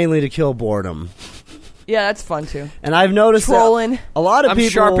use it mainly to kill boredom, yeah, that's fun too. and I've noticed Trolling. that a lot of I'm people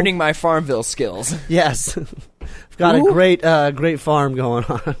sharpening my Farmville skills. Yes, I've got Ooh. a great farm going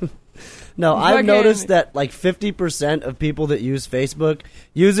on. No, I've Fucking- noticed that like 50% of people that use Facebook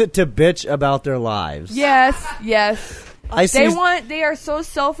use it to bitch about their lives. Yes. I see. They are so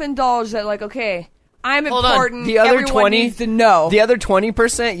self-indulged that, like, okay, I'm Hold on. important. The other Everyone 20 needs to know. The other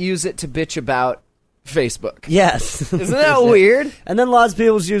 20% use it to bitch about Facebook. Yes, Isn't that weird? And then lots of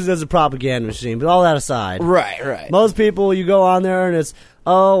people just use it as a propaganda machine. But all that aside, Right. most people, you go on there and it's,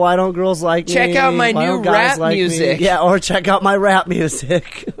 oh, why don't girls like me? Check out my Why new don't guys rap like me? music. Yeah, or check out my rap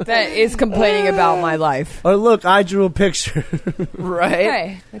music. that is complaining about my life. Or look, I drew a picture. Right?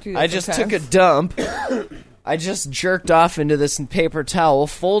 Hey, I do that I just sometimes. took a dump. I just jerked off into this paper towel,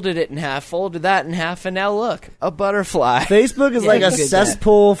 folded it in half, folded that in half, and now look, a butterfly. Facebook is like a look at that.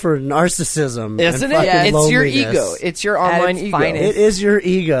 cesspool for narcissism. Isn't and it? fucking It's your loneliness. ego. It's your At online its ego. finest. It is your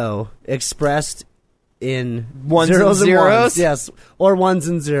ego expressed in Ones and zeros zeros? ones. Yes, or ones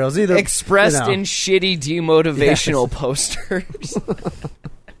and zeros. Either Expressed you know. in shitty demotivational posters.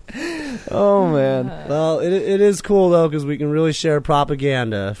 Oh, man. Well, it is cool though because we can really share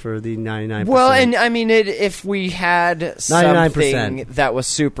propaganda for the 99%. Well, and I mean, if we had something 99%. that was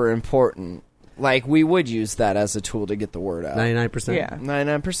super important, like, we would use that as a tool to get the word out. 99%. Yeah.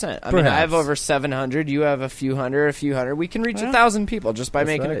 99%. I mean, I have Perhaps. over 700. You have a few hundred. We can reach 1,000 people just by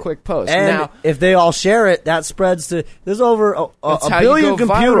making right. a quick post. And Now, if they all share it, that spreads to there's over That's a how you billion go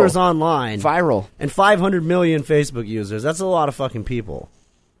computers viral. online viral. and 500 million Facebook users. That's a lot of fucking people.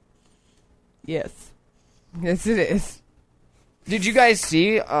 Yes, it is. Did you guys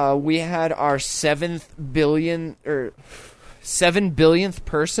see? We had our 7 billionth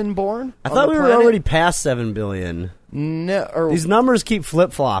person born. I on thought the we were planet? already past 7 billion. No, or These numbers keep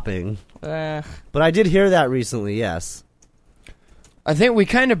flip flopping, but I did hear that recently. Yes. I think we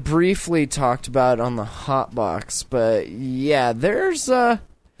kind of briefly talked about it on the hot box, but yeah, there's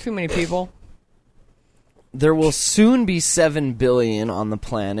Too many people. there will soon be 7 billion on the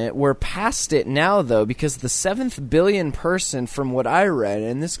planet. We're past it now, though, because the 7th billion person, from what I read,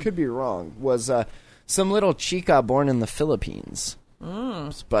 and this could be wrong, was some little chica born in the Philippines.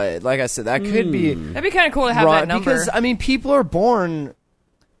 But like I said, that could be That'd be kind of cool to have wrong, that number. because I mean, people are born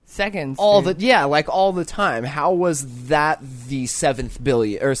Seconds. all dude. like all the time. How was that the 7th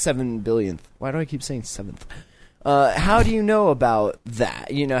billion or 7 billionth? Why do I keep saying 7th? How do you know about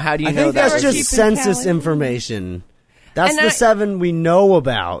that? You know, how do you I know think that? that's Keeping just census tally. information. That's And the 7 we know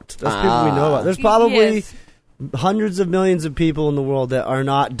about. Those people we know about. There's probably Yes. hundreds of millions of people in the world that are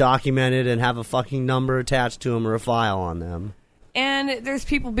not documented and have a fucking number attached to them or a file on them. And there's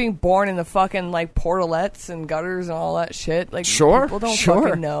people being born in the fucking, like, portalettes and gutters and all that shit. Like, Sure, people don't sure.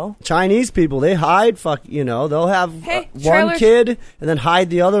 fucking know. Chinese people, they hide, they'll have Hey, one trailers- kid and then hide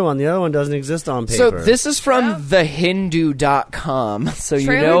the other one. The other one doesn't exist on paper. So this is from Yeah. thehindu.com, so you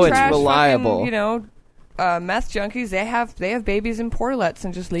Trailer know it's trash reliable. Fucking, meth junkies, they have babies in portalettes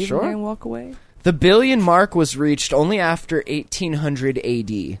and just leave Sure. them there and walk away. The billion mark was reached only after 1800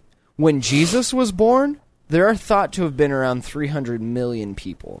 AD, When Jesus was born, there are thought to have been around 300 million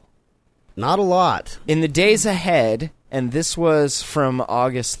people. Not a lot. In the days ahead, and this was from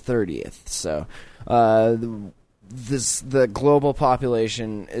August 30th, so the global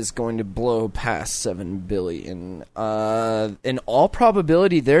population is going to blow past 7 billion. In all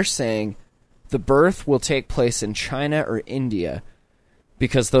probability, they're saying the birth will take place in China or India,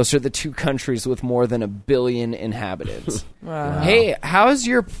 because those are the two countries with more than 1 billion inhabitants. Wow. Hey, how's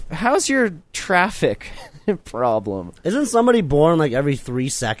your traffic problem? Isn't somebody born like every 3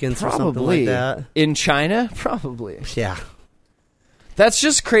 seconds or something like that? In China? Probably. Yeah. That's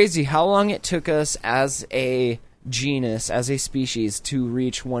just crazy how long it took us as a genus, as a species, to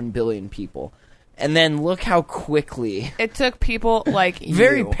reach 1 billion people. And then look how quickly... It took people like you.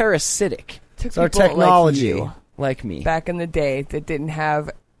 Very parasitic. Took our people technology. like you Like me. back in the day that didn't have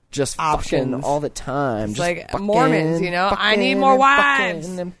Just options. fucking all the time. It's Just like fucking, Mormons, you know? I need more wives.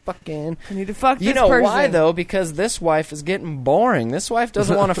 And fucking. I need to fuck this You know person. why, though? Because this wife is getting boring. This wife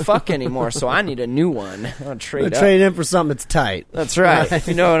doesn't want to fuck anymore, so I need a new one. I'll trade up. Trade in for something that's tight. That's right.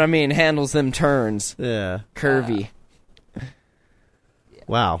 You know what I mean? Handles them turns. Yeah. Curvy.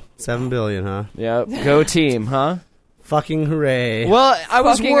 Wow. 7 billion, huh? Yep. Go team, huh? Fucking hooray. Well, I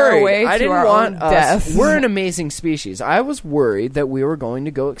was Fucking our way worried. I to didn't our want own us. death. We're an amazing species. I was worried that we were going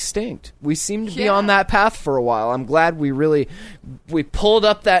to go extinct. We seemed to be Yeah. on that path for a while. I'm glad we pulled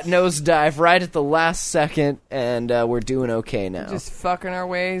up that nosedive right at the last second, and we're doing okay now. Just fucking our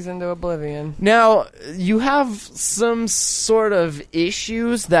ways into oblivion. Now, you have some sort of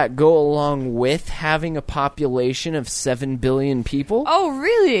issues that go along with having a population of 7 billion people. Oh,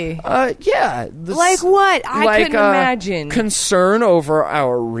 really? Yeah. Like what? I couldn't imagine. Concern over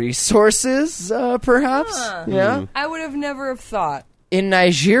our resources, perhaps. Yeah. I would have never have thought. In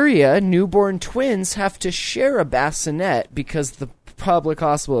Nigeria, newborn twins have to share a bassinet because the public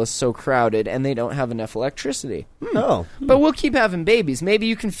hospital is so crowded and they don't have enough electricity. Oh. But we'll keep having babies. Maybe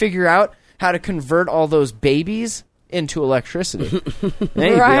you can figure out how to convert all those babies into electricity.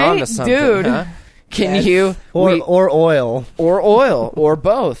 Then you'd be onto something, dude? huh? Can you... Or oil. Or oil, or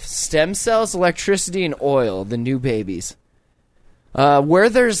both. Stem cells, electricity, and oil, the new babies. Where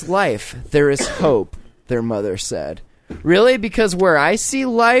there's life, there is hope, their mother said. Really? Because where I see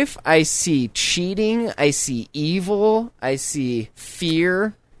life, I see cheating, I see evil, I see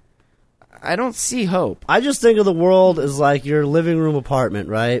fear. I don't see hope. I just think of the world as like your living room apartment,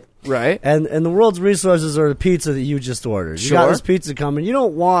 right? Right? And the world's resources are the pizza that you just ordered. You got Sure. this pizza coming. You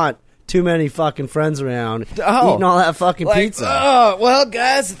don't want too many fucking friends around eating all that fucking pizza. Oh, well,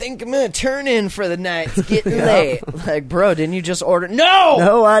 guys, I think I'm going to turn in for the night. It's getting late. Like, bro, didn't you just order? No!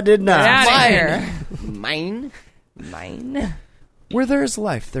 No, I did not. Get outta here. Mine. Where there is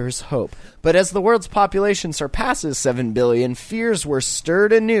life, there is hope. But as the world's population surpasses 7 billion, fears were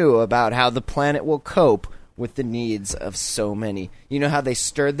stirred anew about how the planet will cope with the needs of so many. You know how they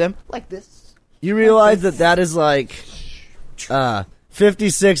stirred them? Like this. You realize that is like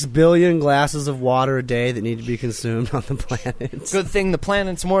 56 billion glasses of water a day that need to be consumed on the planet. Good thing the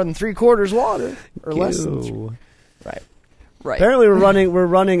planet's more than 3/4 water. Or less than Ew. Right. Apparently we're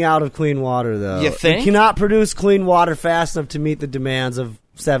running out of clean water though. You think? We cannot produce clean water fast enough to meet the demands of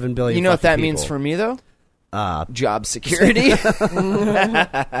 7 billion. You know what that fucking means people. for me, though? Job security.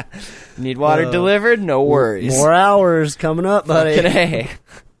 Need water delivered? No worries. More hours coming up, buddy. Hey.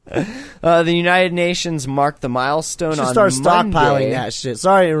 The United Nations marked the milestone You should on start Monday. stockpiling that shit.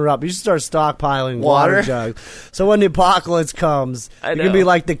 Sorry to interrupt. You should start stockpiling water Water? jugs. So when the apocalypse comes, I you know. can be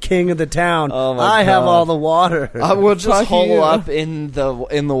like the king of the town. Oh my I have God. all the water. We'll just Fuck hole you. up in the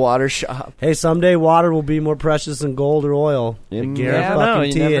water shop. Hey, someday water will be more precious than gold or oil. You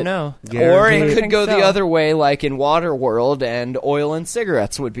Guarantee never it. know. Or Guarantee it it. could go think the so. other way, like in Water World, and oil and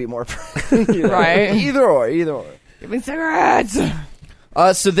cigarettes would be more Right. Either or. Give me cigarettes.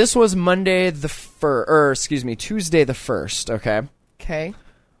 So this was Tuesday the 1st, okay? Okay.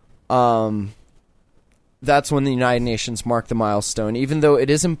 That's when the United Nations marked the milestone, even though it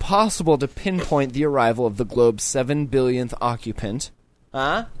is impossible to pinpoint the arrival of the globe's 7 billionth occupant.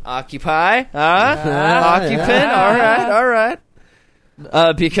 Occupy? Occupant? All right.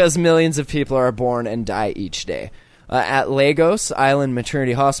 Because millions of people are born and die each day. At Lagos Island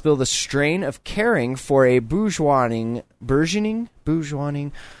Maternity Hospital, the strain of caring for a burgeoning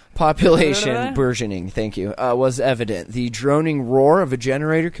population, thank you, was evident. The droning roar of a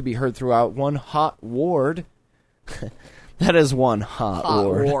generator could be heard throughout one hot ward. That is one hot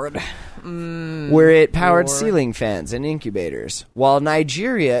ward. Where it powered ceiling fans and incubators. While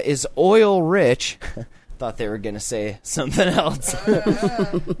Nigeria is oil rich... Thought they were going to say something else.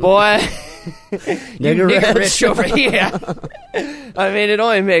 Boy... Nigger Nigger rich. rich over here. I mean, it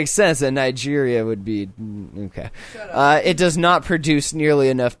only makes sense that Nigeria would be okay. It does not produce nearly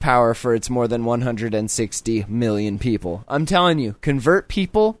enough power for its more than 160 million people. I'm telling you, convert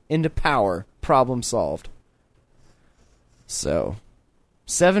people into power. Problem solved. So,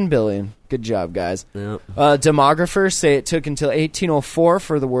 7 billion. Good job, guys. Yep. Demographers say it took until 1804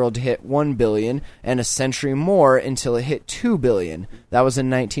 for the world to hit 1 billion and a century more until it hit 2 billion. That was in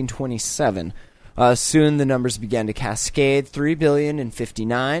 1927. Soon the numbers began to cascade. 3 billion in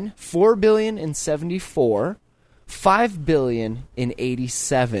 59, 4 billion in 74, 5 billion in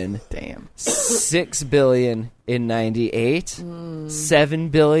 87. Damn. 6 billion in 98, 7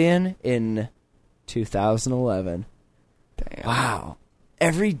 billion in 2011. Damn. Wow.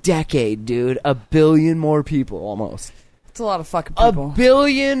 Every decade, dude, 1 billion more people almost. It's a lot of fucking 1 people.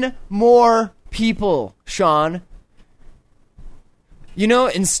 billion more people, Sean. You know,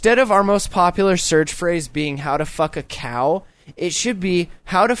 instead of our most popular search phrase being how to fuck a cow, it should be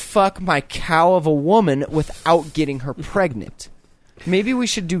how to fuck my cow of a woman without getting her pregnant. Maybe we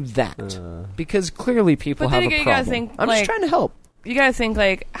should do that. Because clearly people But have then a again, you gotta problem. think, I'm just like- trying to help. You gotta think,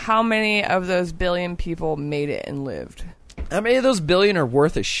 like, how many of those billion people made it and lived? How many of those billion are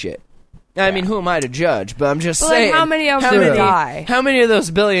worth a shit? I mean, who am I to judge? But I'm just But, like, saying. how many of them die? How many of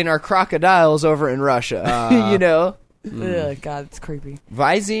those billion are crocodiles over in Russia? You know? Ugh, God, it's creepy.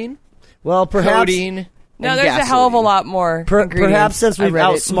 Visine, Well, perhaps codeine. No, and there's a hell of a gasoline. lot more ingredients. perhaps since I we've read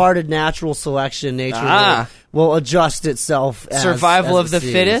it. outsmarted natural selection, nature will adjust itself. As, Survival as of it the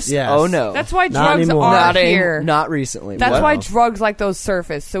sees. fittest? Yes. Oh, no. That's why Not drugs anymore. are not here. not recently. That's Wow. why drugs like those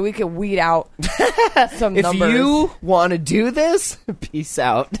surface, so we can weed out some If numbers. you want to do this, peace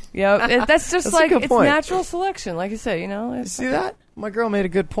out. That's just That's a like good it's point. natural selection, like you said. You know, it See that? My girl made a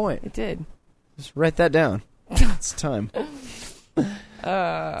good point. did. Just write that down. It's time.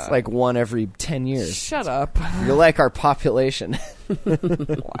 It's like one every 10 years. Shut up. You're like our population.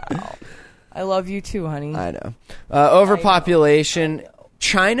 Wow. I love you too, honey. I know. Overpopulation.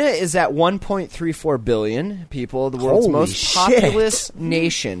 China is at 1.34 billion people, the world's Holy most shit. populous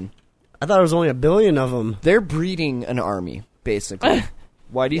nation. I thought it was only 1 billion of them. They're breeding an army, basically.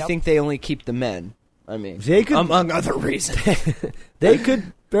 Why do you think they only keep the men? I mean, They could- among other reasons. They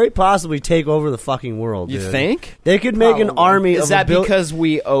could very possibly take over the fucking world. You dude. think? They could make an Probably. army Is of that a billion. because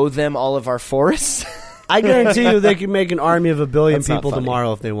we owe them all of our forests? I guarantee you they could make an army of 1 billion That's not people funny.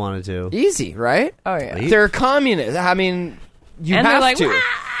 tomorrow if they wanted to. Easy, right? Oh yeah. They're communists. I mean, you and have they're like, to.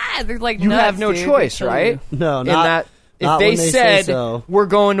 "Wah!" They're like, You nuts, have no dude. choice, They kill right? you. No, In not that, if not they when say said so. we're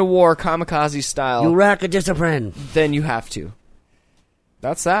going to war, kamikaze style, You lack a discipline. then you have to.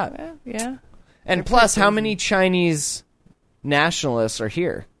 That's that. Yeah. And plus, how many Chinese nationalists are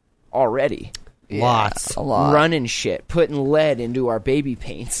here already? Lots. A lot. Running shit, putting lead into our baby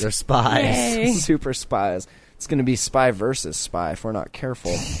paints. They're spies. Yay. Super spies. It's going to be spy versus spy if we're not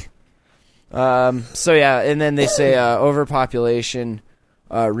careful. So yeah, and then they say overpopulation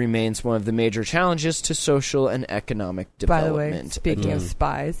remains one of the major challenges to social and economic By the way, development. speaking of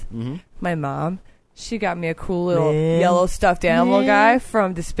spies, Mm-hmm. my mom, she got me a cool little Man. yellow stuffed animal guy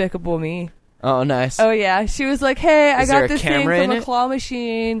from Despicable Me. Oh, nice. Oh yeah, she was like, "Hey, I Is there got a this thing camera from in a it? claw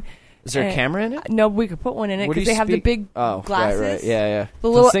machine." Is there a camera in it? No, we could put one in it What do because you they have the speak- big Right, glasses. right. Yeah, yeah. The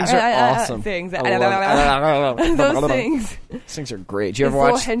little Those things are awesome. things. I love- Those things. Those things are great. Do you These ever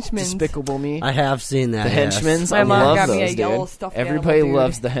little watch henchmen. Despicable Me? I have seen that. The yes. Henchmen's? My I mom love got those, me a dude. yellow stuffed Everybody animal, dude.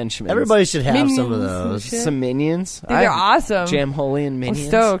 loves the Henchmen. Everybody should have some of Minions and those. shit. Some Minions. Dude, they're awesome. Jamholian I'm Minions.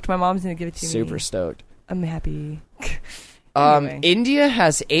 stoked. My mom's gonna give it to me. Super stoked. I'm happy. Anyway. India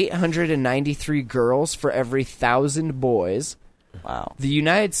has 893 girls for every 1,000 boys. Wow. The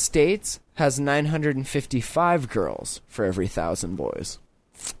United States has 955 girls for every 1,000 boys.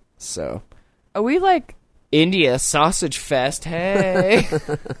 So, Are we like India sausage fest. Hey,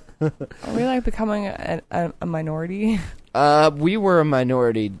 becoming a minority? we were a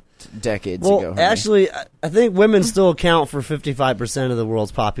minority decades Well, ago. honey. actually, I think women still account for 55% of the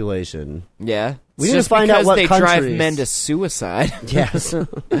world's population. yeah. We It's need to just find out because what they drive countries. men to suicide. Yes.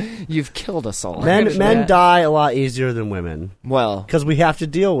 You've killed us all. men Yeah. die a lot easier than women Well, because we have to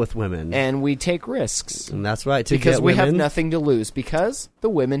deal with women. and we take risks And that's right. To because get we have women, nothing to lose because the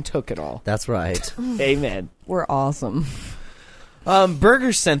women took it all. That's right. Amen. We're awesome.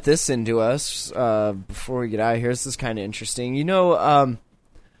 Burger sent this into us before we get out of here. This is kind of interesting. You know,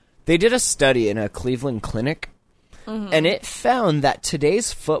 they did a study in a Cleveland clinic, and it found that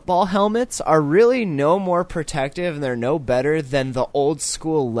today's football helmets are really no more protective and they're no better than the old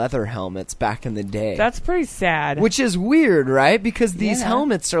school leather helmets back in the day. That's pretty sad. Which is weird, right? Because these Yeah.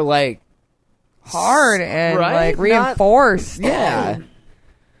 helmets are like, hard and Right? like Not- reinforced. yeah.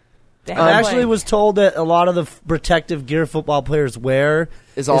 I actually was told that a lot of the protective gear football players wear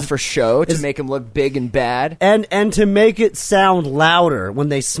is all for show to make them look big and bad, and to make it sound louder when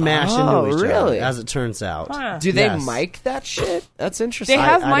they smash into each other. As it turns out, do they mic that shit? That's interesting. They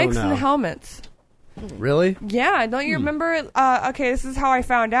have mics in the helmets. Really? Yeah, don't you remember? Okay, this is how I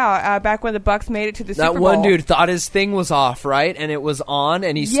found out. Back when the Bucks made it to the Super Bowl. That one dude thought his thing was off, right? And it was on,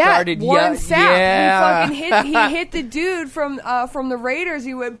 and he started Warren Sapp. He hit the dude from the Raiders.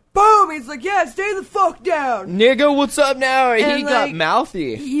 He went boom. He's like, yeah, stay the fuck down, nigga. What's up now? And he got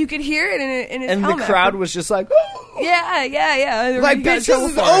mouthy. You could hear it in his and helmet. The crowd was just like, yeah. Like, bitch, this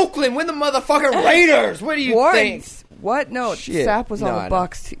is Oakland. We're the motherfucking Raiders. What do you think? What? No, Sapp was on the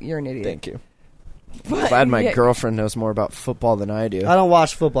Bucks. You're an idiot. Thank you. Glad my girlfriend knows more about football than I do. I don't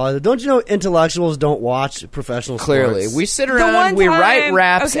watch football either. Don't you know intellectuals don't watch professional sports? Clearly. We sit around, we write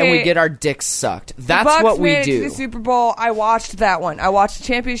raps, and we get our dicks sucked. That's what we do. To the Super Bowl, I watched that one. I watched the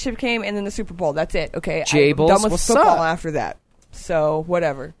championship game and then the Super Bowl. That's it. Okay, Jables, I'm done with football after that. So,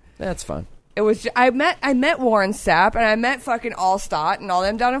 whatever. That's fun. It was. I met Warren Sapp and I met fucking Allstott and all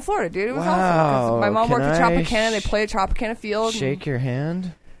them down in Florida, dude. It was awesome. My mom worked at Tropicana. They played at Tropicana Field. Shake your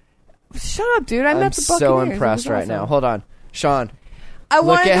hand. Shut up, dude. I met the Buccaneers. I'm so impressed right now. Hold on. Sean. I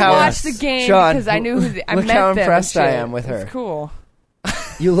wanted to watch the game because I knew I met them. Look how impressed I am with her. It's cool.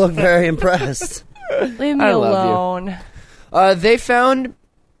 You look very impressed. Leave me alone. They found...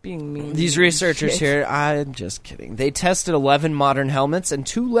 Being mean. These researchers here, I'm just kidding. They tested 11 modern helmets and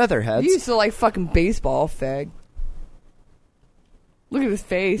 2 leather heads. You used to like fucking baseball, fag. Look at his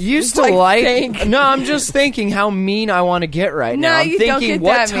face. Used to like no, I'm just thinking how mean I want to get right now. I'm thinking,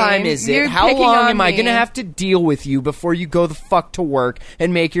 what time is it? How long am I going to have to deal with you before you go the fuck to work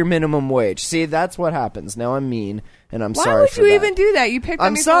and make your minimum wage? See, that's what happens. Now I'm mean, and I'm sorry for that. Why would you even do that? You picked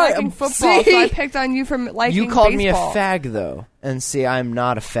on me for liking football, so I picked on you for liking baseball. You called me a fag, though. And see, I'm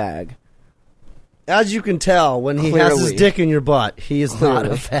not a fag. As you can tell, when he has his dick in your butt, he is not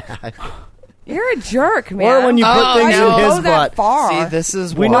a fag. You're a jerk, man. Or when you put things in his butt. See, this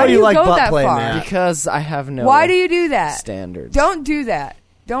is why. We know you like butt play, man. Because I have no Why do you do that? Standards. Don't do that.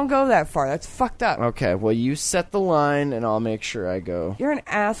 Don't go that far. That's fucked up. Okay, well, you set the line, and I'll make sure I go.'re an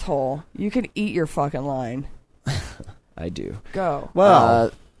asshole. You can eat your fucking line. I do. Go.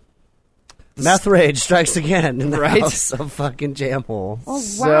 Well, meth rage strikes again in the right? house of fucking Jamhole. Oh, wow.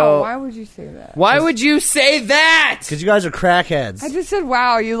 So, why would you say that? Why would you say that? Because you guys are crackheads. I just said,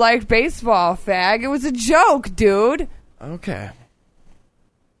 wow, you like baseball, fag. It was a joke, dude. Okay.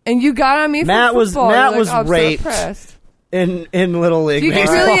 And you got on me for football. Matt was raped in Little League baseball.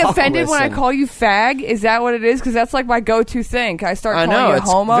 Do you get really offended when I call you fag? Is that what it is? Because that's like my go-to thing. Can I start calling you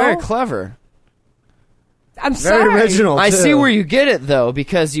homo? Very clever. I'm sorry. Very original, too. I see where you get it, though,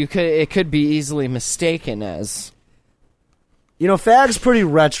 because it could be easily mistaken as... You know, fag's pretty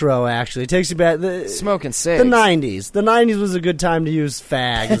retro, actually. It takes you back... Smoking cigs. The 90s. The 90s was a good time to use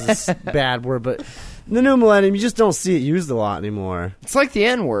fag as a bad word, but... In the new millennium, you just don't see it used a lot anymore. It's like the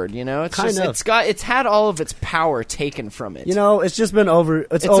N-word, you know? It's had all of its power taken from it. You know, it's just been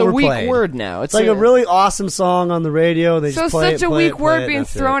It's overplayed. A weak word now. It's like a really awesome song on the radio. They just play such a weak word being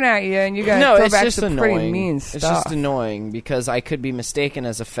thrown at you, and you got to go back to some pretty mean stuff. It's just annoying because I could be mistaken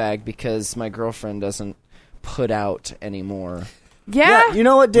as a fag because my girlfriend doesn't put out anymore. Yeah, you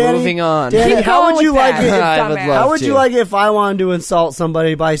know what, Danny? Moving on. Danny, how would you like it? How would you like it if I wanted to insult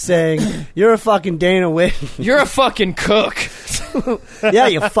somebody by saying, "You're a fucking Dana Whitten"? You're a fucking cook. Yeah,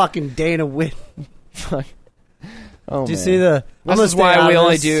 you fucking Dana Whitten. Oh, do you see the? This is why we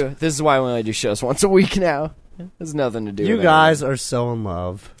only do shows once a week now. There's nothing to do. You guys are so in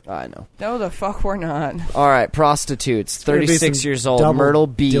love. I know. No, the fuck we're not. All right, prostitutes, 36 years old, Myrtle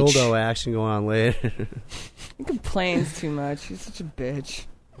Beach. Dildo action going on later. He complains too much. He's such a bitch.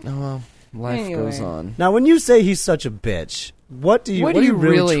 Oh well, life goes on. Now, when you say he's such a bitch, what are you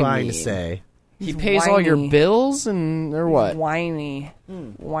really trying to say? He pays all your bills or what? Whiny.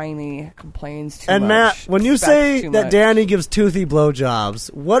 Whiny. Complains too much. And Matt, when you say that Danny gives toothy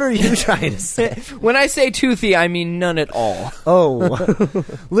blowjobs, what are you trying to say? When I say toothy, I mean none at all. Oh.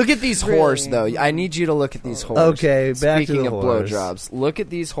 Look at these whores, though. I need you to look at these whores. Okay, back to the whores. Speaking of blowjobs, look at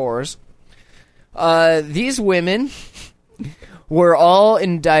these whores. These women were all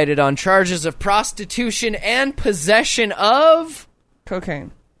indicted on charges of prostitution and possession of...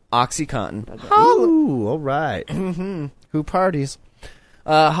 cocaine. OxyContin. Oh, all right. Mm-hmm. Who parties?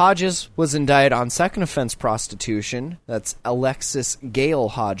 Hodges was indicted on second offense prostitution. That's Alexis Gail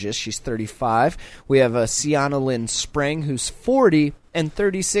Hodges. She's 35. We have Sienna Lynn Spring, who's 40, and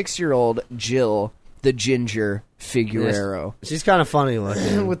 36-year-old Jill the Ginger Figueroa. She's kind of funny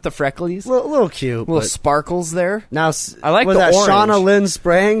looking. With the freckles. A little cute. Little sparkles there. Now, I like the that orange. Shauna Lynn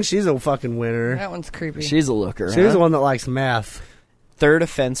Sprang, she's a fucking winner. That one's creepy. She's a looker. She's the one that likes math. Third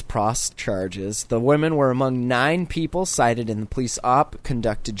offense pros charges. The women were among 9 people cited in the police op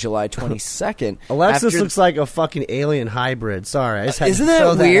conducted July 22nd. Alexis looks like a fucking alien hybrid. Sorry. I just had Isn't to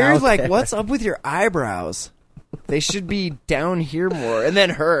throw that weird? out Like, there. what's up with your eyebrows? They should be down here more. And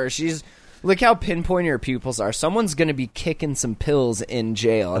then she's... Look how pinpoint her pupils are. Someone's going to be kicking some pills in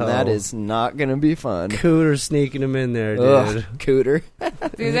jail, and that is not going to be fun. Cooter sneaking them in there, dude. Ugh, Cooter.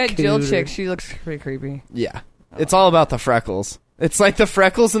 Dude, that Jill chick, she looks pretty creepy. Yeah. It's all about the freckles. It's like the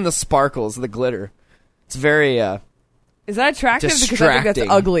freckles and the sparkles, the glitter. It's very Is that attractive? distracting. Because I think that's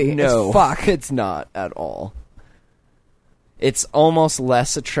ugly No, as fuck. It's not at all. It's almost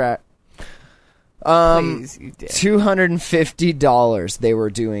less attractive. Please, you dick. $250 they were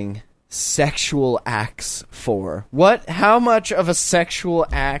doing sexual acts for. What? How much of a sexual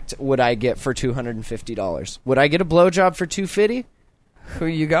act would I get for $250? Would I get a blowjob for $250? Who are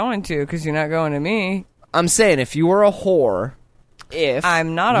you going to? Because you're not going to me. I'm saying if you were a whore,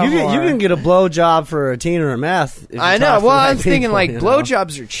 I'm not a You whore. can get a blowjob for a teen or a meth. if you I know. talk to Well, the I right was thinking people, like you know?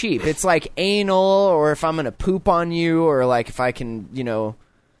 blowjobs are cheap. It's like anal, or if I'm gonna poop on you, or like if I can,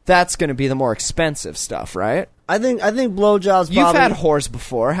 that's gonna be the more expensive stuff, right? I think blowjobs. You've probably, had whores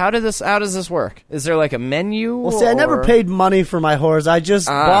before. How does this work? Is there like a menu? Well, see, I never or- paid money for my whores. I just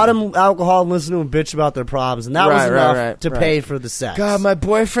bought them alcohol and listened to them bitch about their problems, and that was enough to pay for the sex. God, my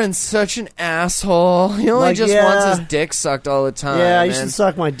boyfriend's such an asshole. He only Like, just yeah. wants his dick sucked all the time. Yeah, you man. should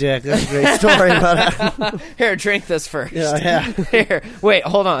suck my dick. That's a great story about it. Here, drink this first. Yeah. Here, wait,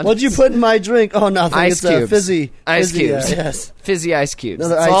 hold on. What'd you put in my drink? Oh, nothing. Ice it's cubes. fizzy. Ice fizzy, cubes. yes. Fizzy ice cubes.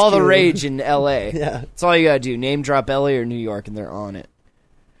 Another It's ice all the cube. rage in L.A. Yeah. That's all you gotta do. Name drop L.A. or New York, and they're on it.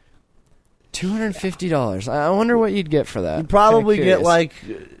 $250. I wonder what you'd get for that. You'd probably Kinda get curious. like,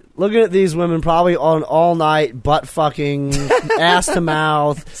 looking at these women, probably on all night butt fucking, ass to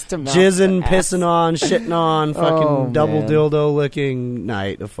mouth, jizzing, pissing on, shitting on, fucking Oh, double man. dildo licking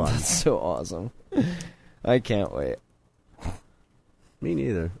night of fun. so awesome. I can't wait. Me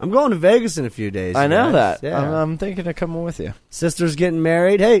neither. I'm going to Vegas in a few days. I you know guys. that. Yeah. I'm thinking of coming with you. Sister's getting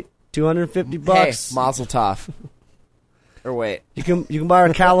married. Hey, $250. Hey, Mazel Tov. Or wait. You can buy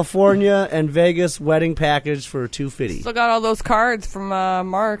our California and Vegas wedding package for $250. Still got all those cards from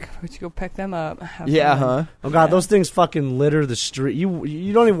Mark. Why don't you go pick them up? Have Yeah, fun. huh? Oh god, those things fucking litter the street.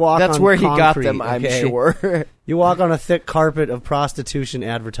 You don't even walk. That's on where he got concrete, them, I'm okay? sure. You walk on a thick carpet of prostitution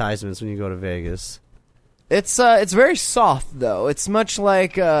advertisements when you go to Vegas. It's very soft though. It's much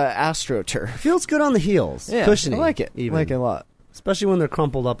like AstroTurf. Feels good on the heels. Yeah, Cushiony. I like it. Even. I like it a lot. Especially when they're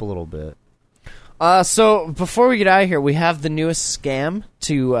crumpled up a little bit. So before we get out of here, we have the newest scam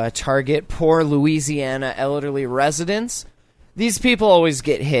to target poor Louisiana elderly residents. These people always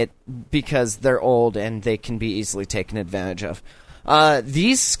get hit because they're old and they can be easily taken advantage of.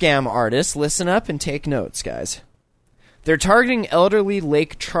 These scam artists, listen up and take notes, guys. They're targeting elderly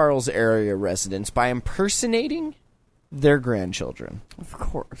Lake Charles area residents by impersonating their grandchildren.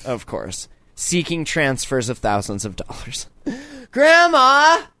 Of course. Seeking transfers of thousands of dollars.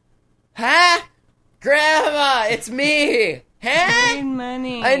 Grandma! Huh? Grandma, it's me! Huh? Need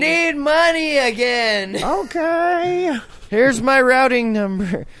money. I need money again! Okay. Here's my routing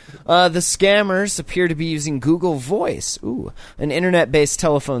number. The scammers appear to be using Google Voice, an internet-based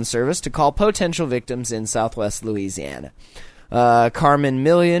telephone service to call potential victims in southwest Louisiana. Carmen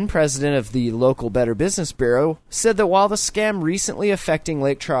Million, president of the local Better Business Bureau, said that while the scam recently affecting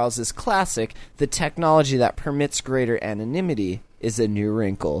Lake Charles is classic, the technology that permits greater anonymity is a new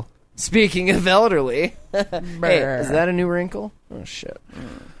wrinkle. Speaking of elderly, hey, is that a new wrinkle? Oh, shit.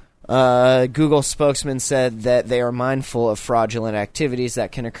 Google spokesman said that they are mindful of fraudulent activities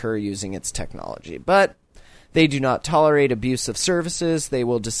that can occur using its technology, but they do not tolerate abuse of services. They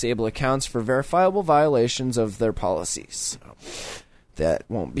will disable accounts for verifiable violations of their policies. So that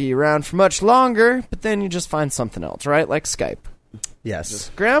won't be around for much longer, but then you just find something else, right? Like Skype.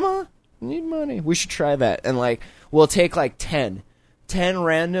 Yes. Grandma, I need money. We should try that. And we'll take 10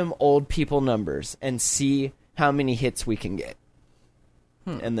 random old people numbers and see how many hits we can get.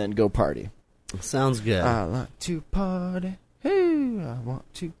 And then go party. Sounds good. I like to party. Hey, I want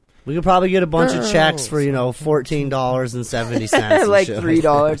to We could probably get a bunch of checks for, $14.70. Like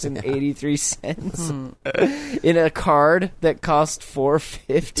 $3.83 in a card that cost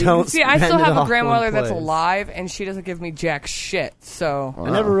 $4.50. See, I still have a grandmother that's alive, and she doesn't give me jack shit. So I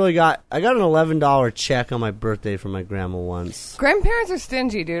never really got. I got an $11 check on my birthday from my grandma once. Grandparents are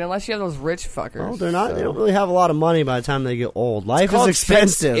stingy, dude. Unless you have those rich fuckers. Oh, they're not. So. They don't really have a lot of money by the time they get old. Life is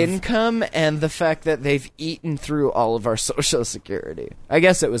expensive. Income and the fact that they've eaten through all of our Social Security. I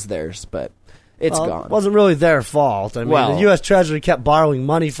guess it was theirs, but it's gone. It wasn't really their fault. I mean, the U.S. Treasury kept borrowing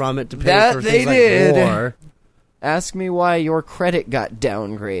money from it to pay for things like war. Ask me why your credit got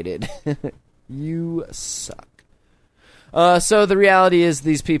downgraded. You suck. So the reality is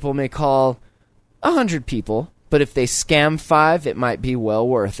these people may call 100 people, but if they scam 5, it might be well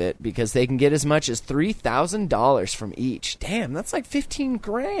worth it because they can get as much as $3,000 from each. Damn, that's like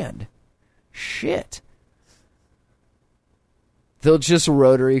 $15,000. Shit. They'll just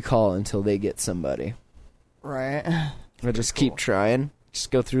rotary call until they get somebody. Right. Or just keep trying. Just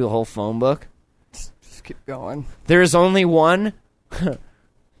go through the whole phone book. Just keep going. There is only one...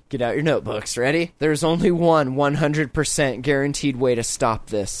 Get out your notebooks. Ready? There's only one 100% guaranteed way to stop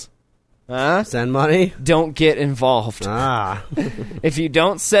this. Huh? Send money? Don't get involved. If you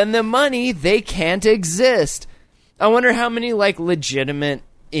don't send them money, they can't exist. I wonder how many, legitimate...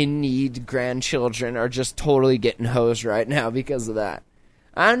 in-need grandchildren are just totally getting hosed right now because of that.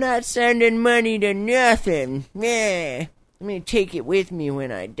 I'm not sending money to nothing. Nah. I'm going to take it with me when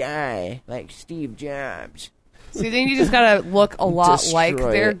I die, like Steve Jobs. So you think you just got to look a lot like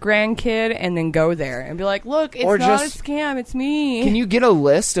their grandkid and then go there and be like, look, it's not a scam, it's me. Can you get a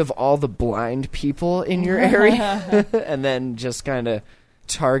list of all the blind people in your area and then just kind of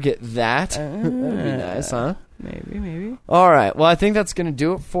target that? That'd be nice, huh? Maybe. All right. Well, I think that's going to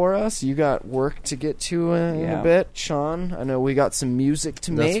do it for us. You got work to get to in a bit. Sean, I know we got some music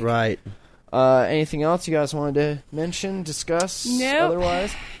to make. That's right. Anything else you guys wanted to mention, discuss? Nope.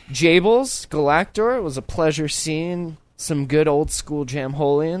 Otherwise? Jables, Galactor. It was a pleasure seeing some good old school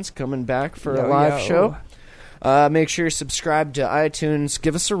Jamholians coming back for a live show. Make sure you're subscribed to iTunes.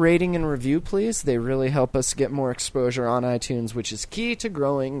 Give us a rating and review, please. They really help us get more exposure on iTunes, which is key to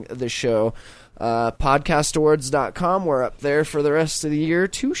growing the show. Podcastawards.com. We're up there for the rest of the year.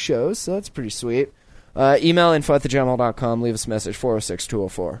 2 shows, so that's pretty sweet. Email info@thejamhole.com. Leave us a message,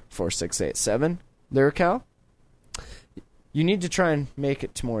 406-204-4687. Lyrical, you need to try and make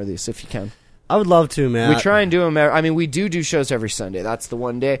it to more of these if you can. I would love to, man. We try and do them. We do shows every Sunday. That's the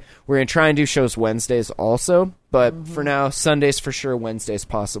one day. We're going to try and do shows Wednesdays also. But for now, Sundays for sure, Wednesdays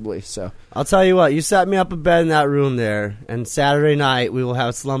possibly. So I'll tell you what. You set me up a bed in that room there. And Saturday night, we will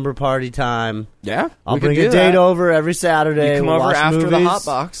have slumber party time. Yeah. I'll bring a date over every Saturday. You come over after the hot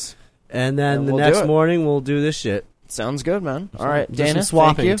box. And then the next morning, we'll do this shit. Sounds good, man. All right, Dana, some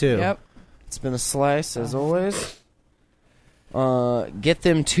swapping, thank you. too. Yep. It's been a slice, as always. Get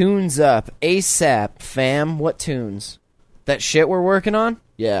them tunes up ASAP, fam. What tunes? That shit we're working on?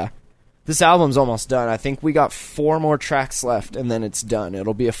 Yeah. This album's almost done. I think we got 4 more tracks left, and then it's done.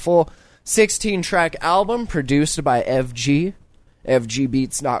 It'll be a full 16-track album produced by FG,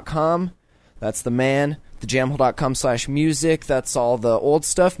 FGBeats.com. That's the man. TheJamhole.com/music. That's all the old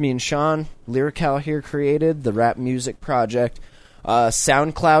stuff me and Sean, Lyrical here created, the rap music project.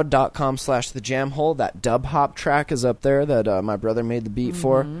 SoundCloud.com/thejamhole. That dub hop track is up there that my brother made the beat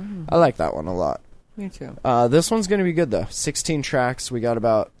for. I like that one a lot. Me too. This one's going to be good, though. 16 tracks. We got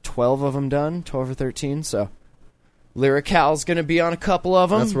about 12 of them done, 12 or 13. So Lyrical's going to be on a couple of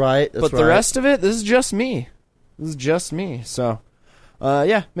them. That's right. But the rest of it, this is just me. So,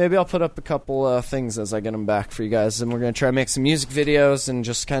 yeah, maybe I'll put up a couple things as I get them back for you guys. And we're going to try to make some music videos and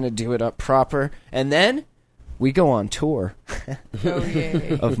just kind of do it up proper. And then we go on tour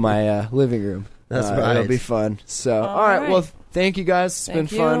of my living room. That's right. It'll be fun. So, all right. Well, thank you guys. It's been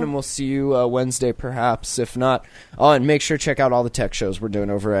fun, and we'll see you Wednesday, perhaps. If not, and make sure to check out all the tech shows we're doing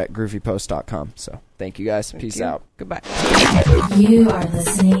over at groovypost.com. So, thank you guys. Peace out. Goodbye. You are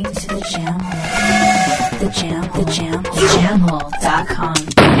listening to The Jam Hole. The Jam Hole.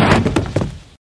 TheJamHole.com.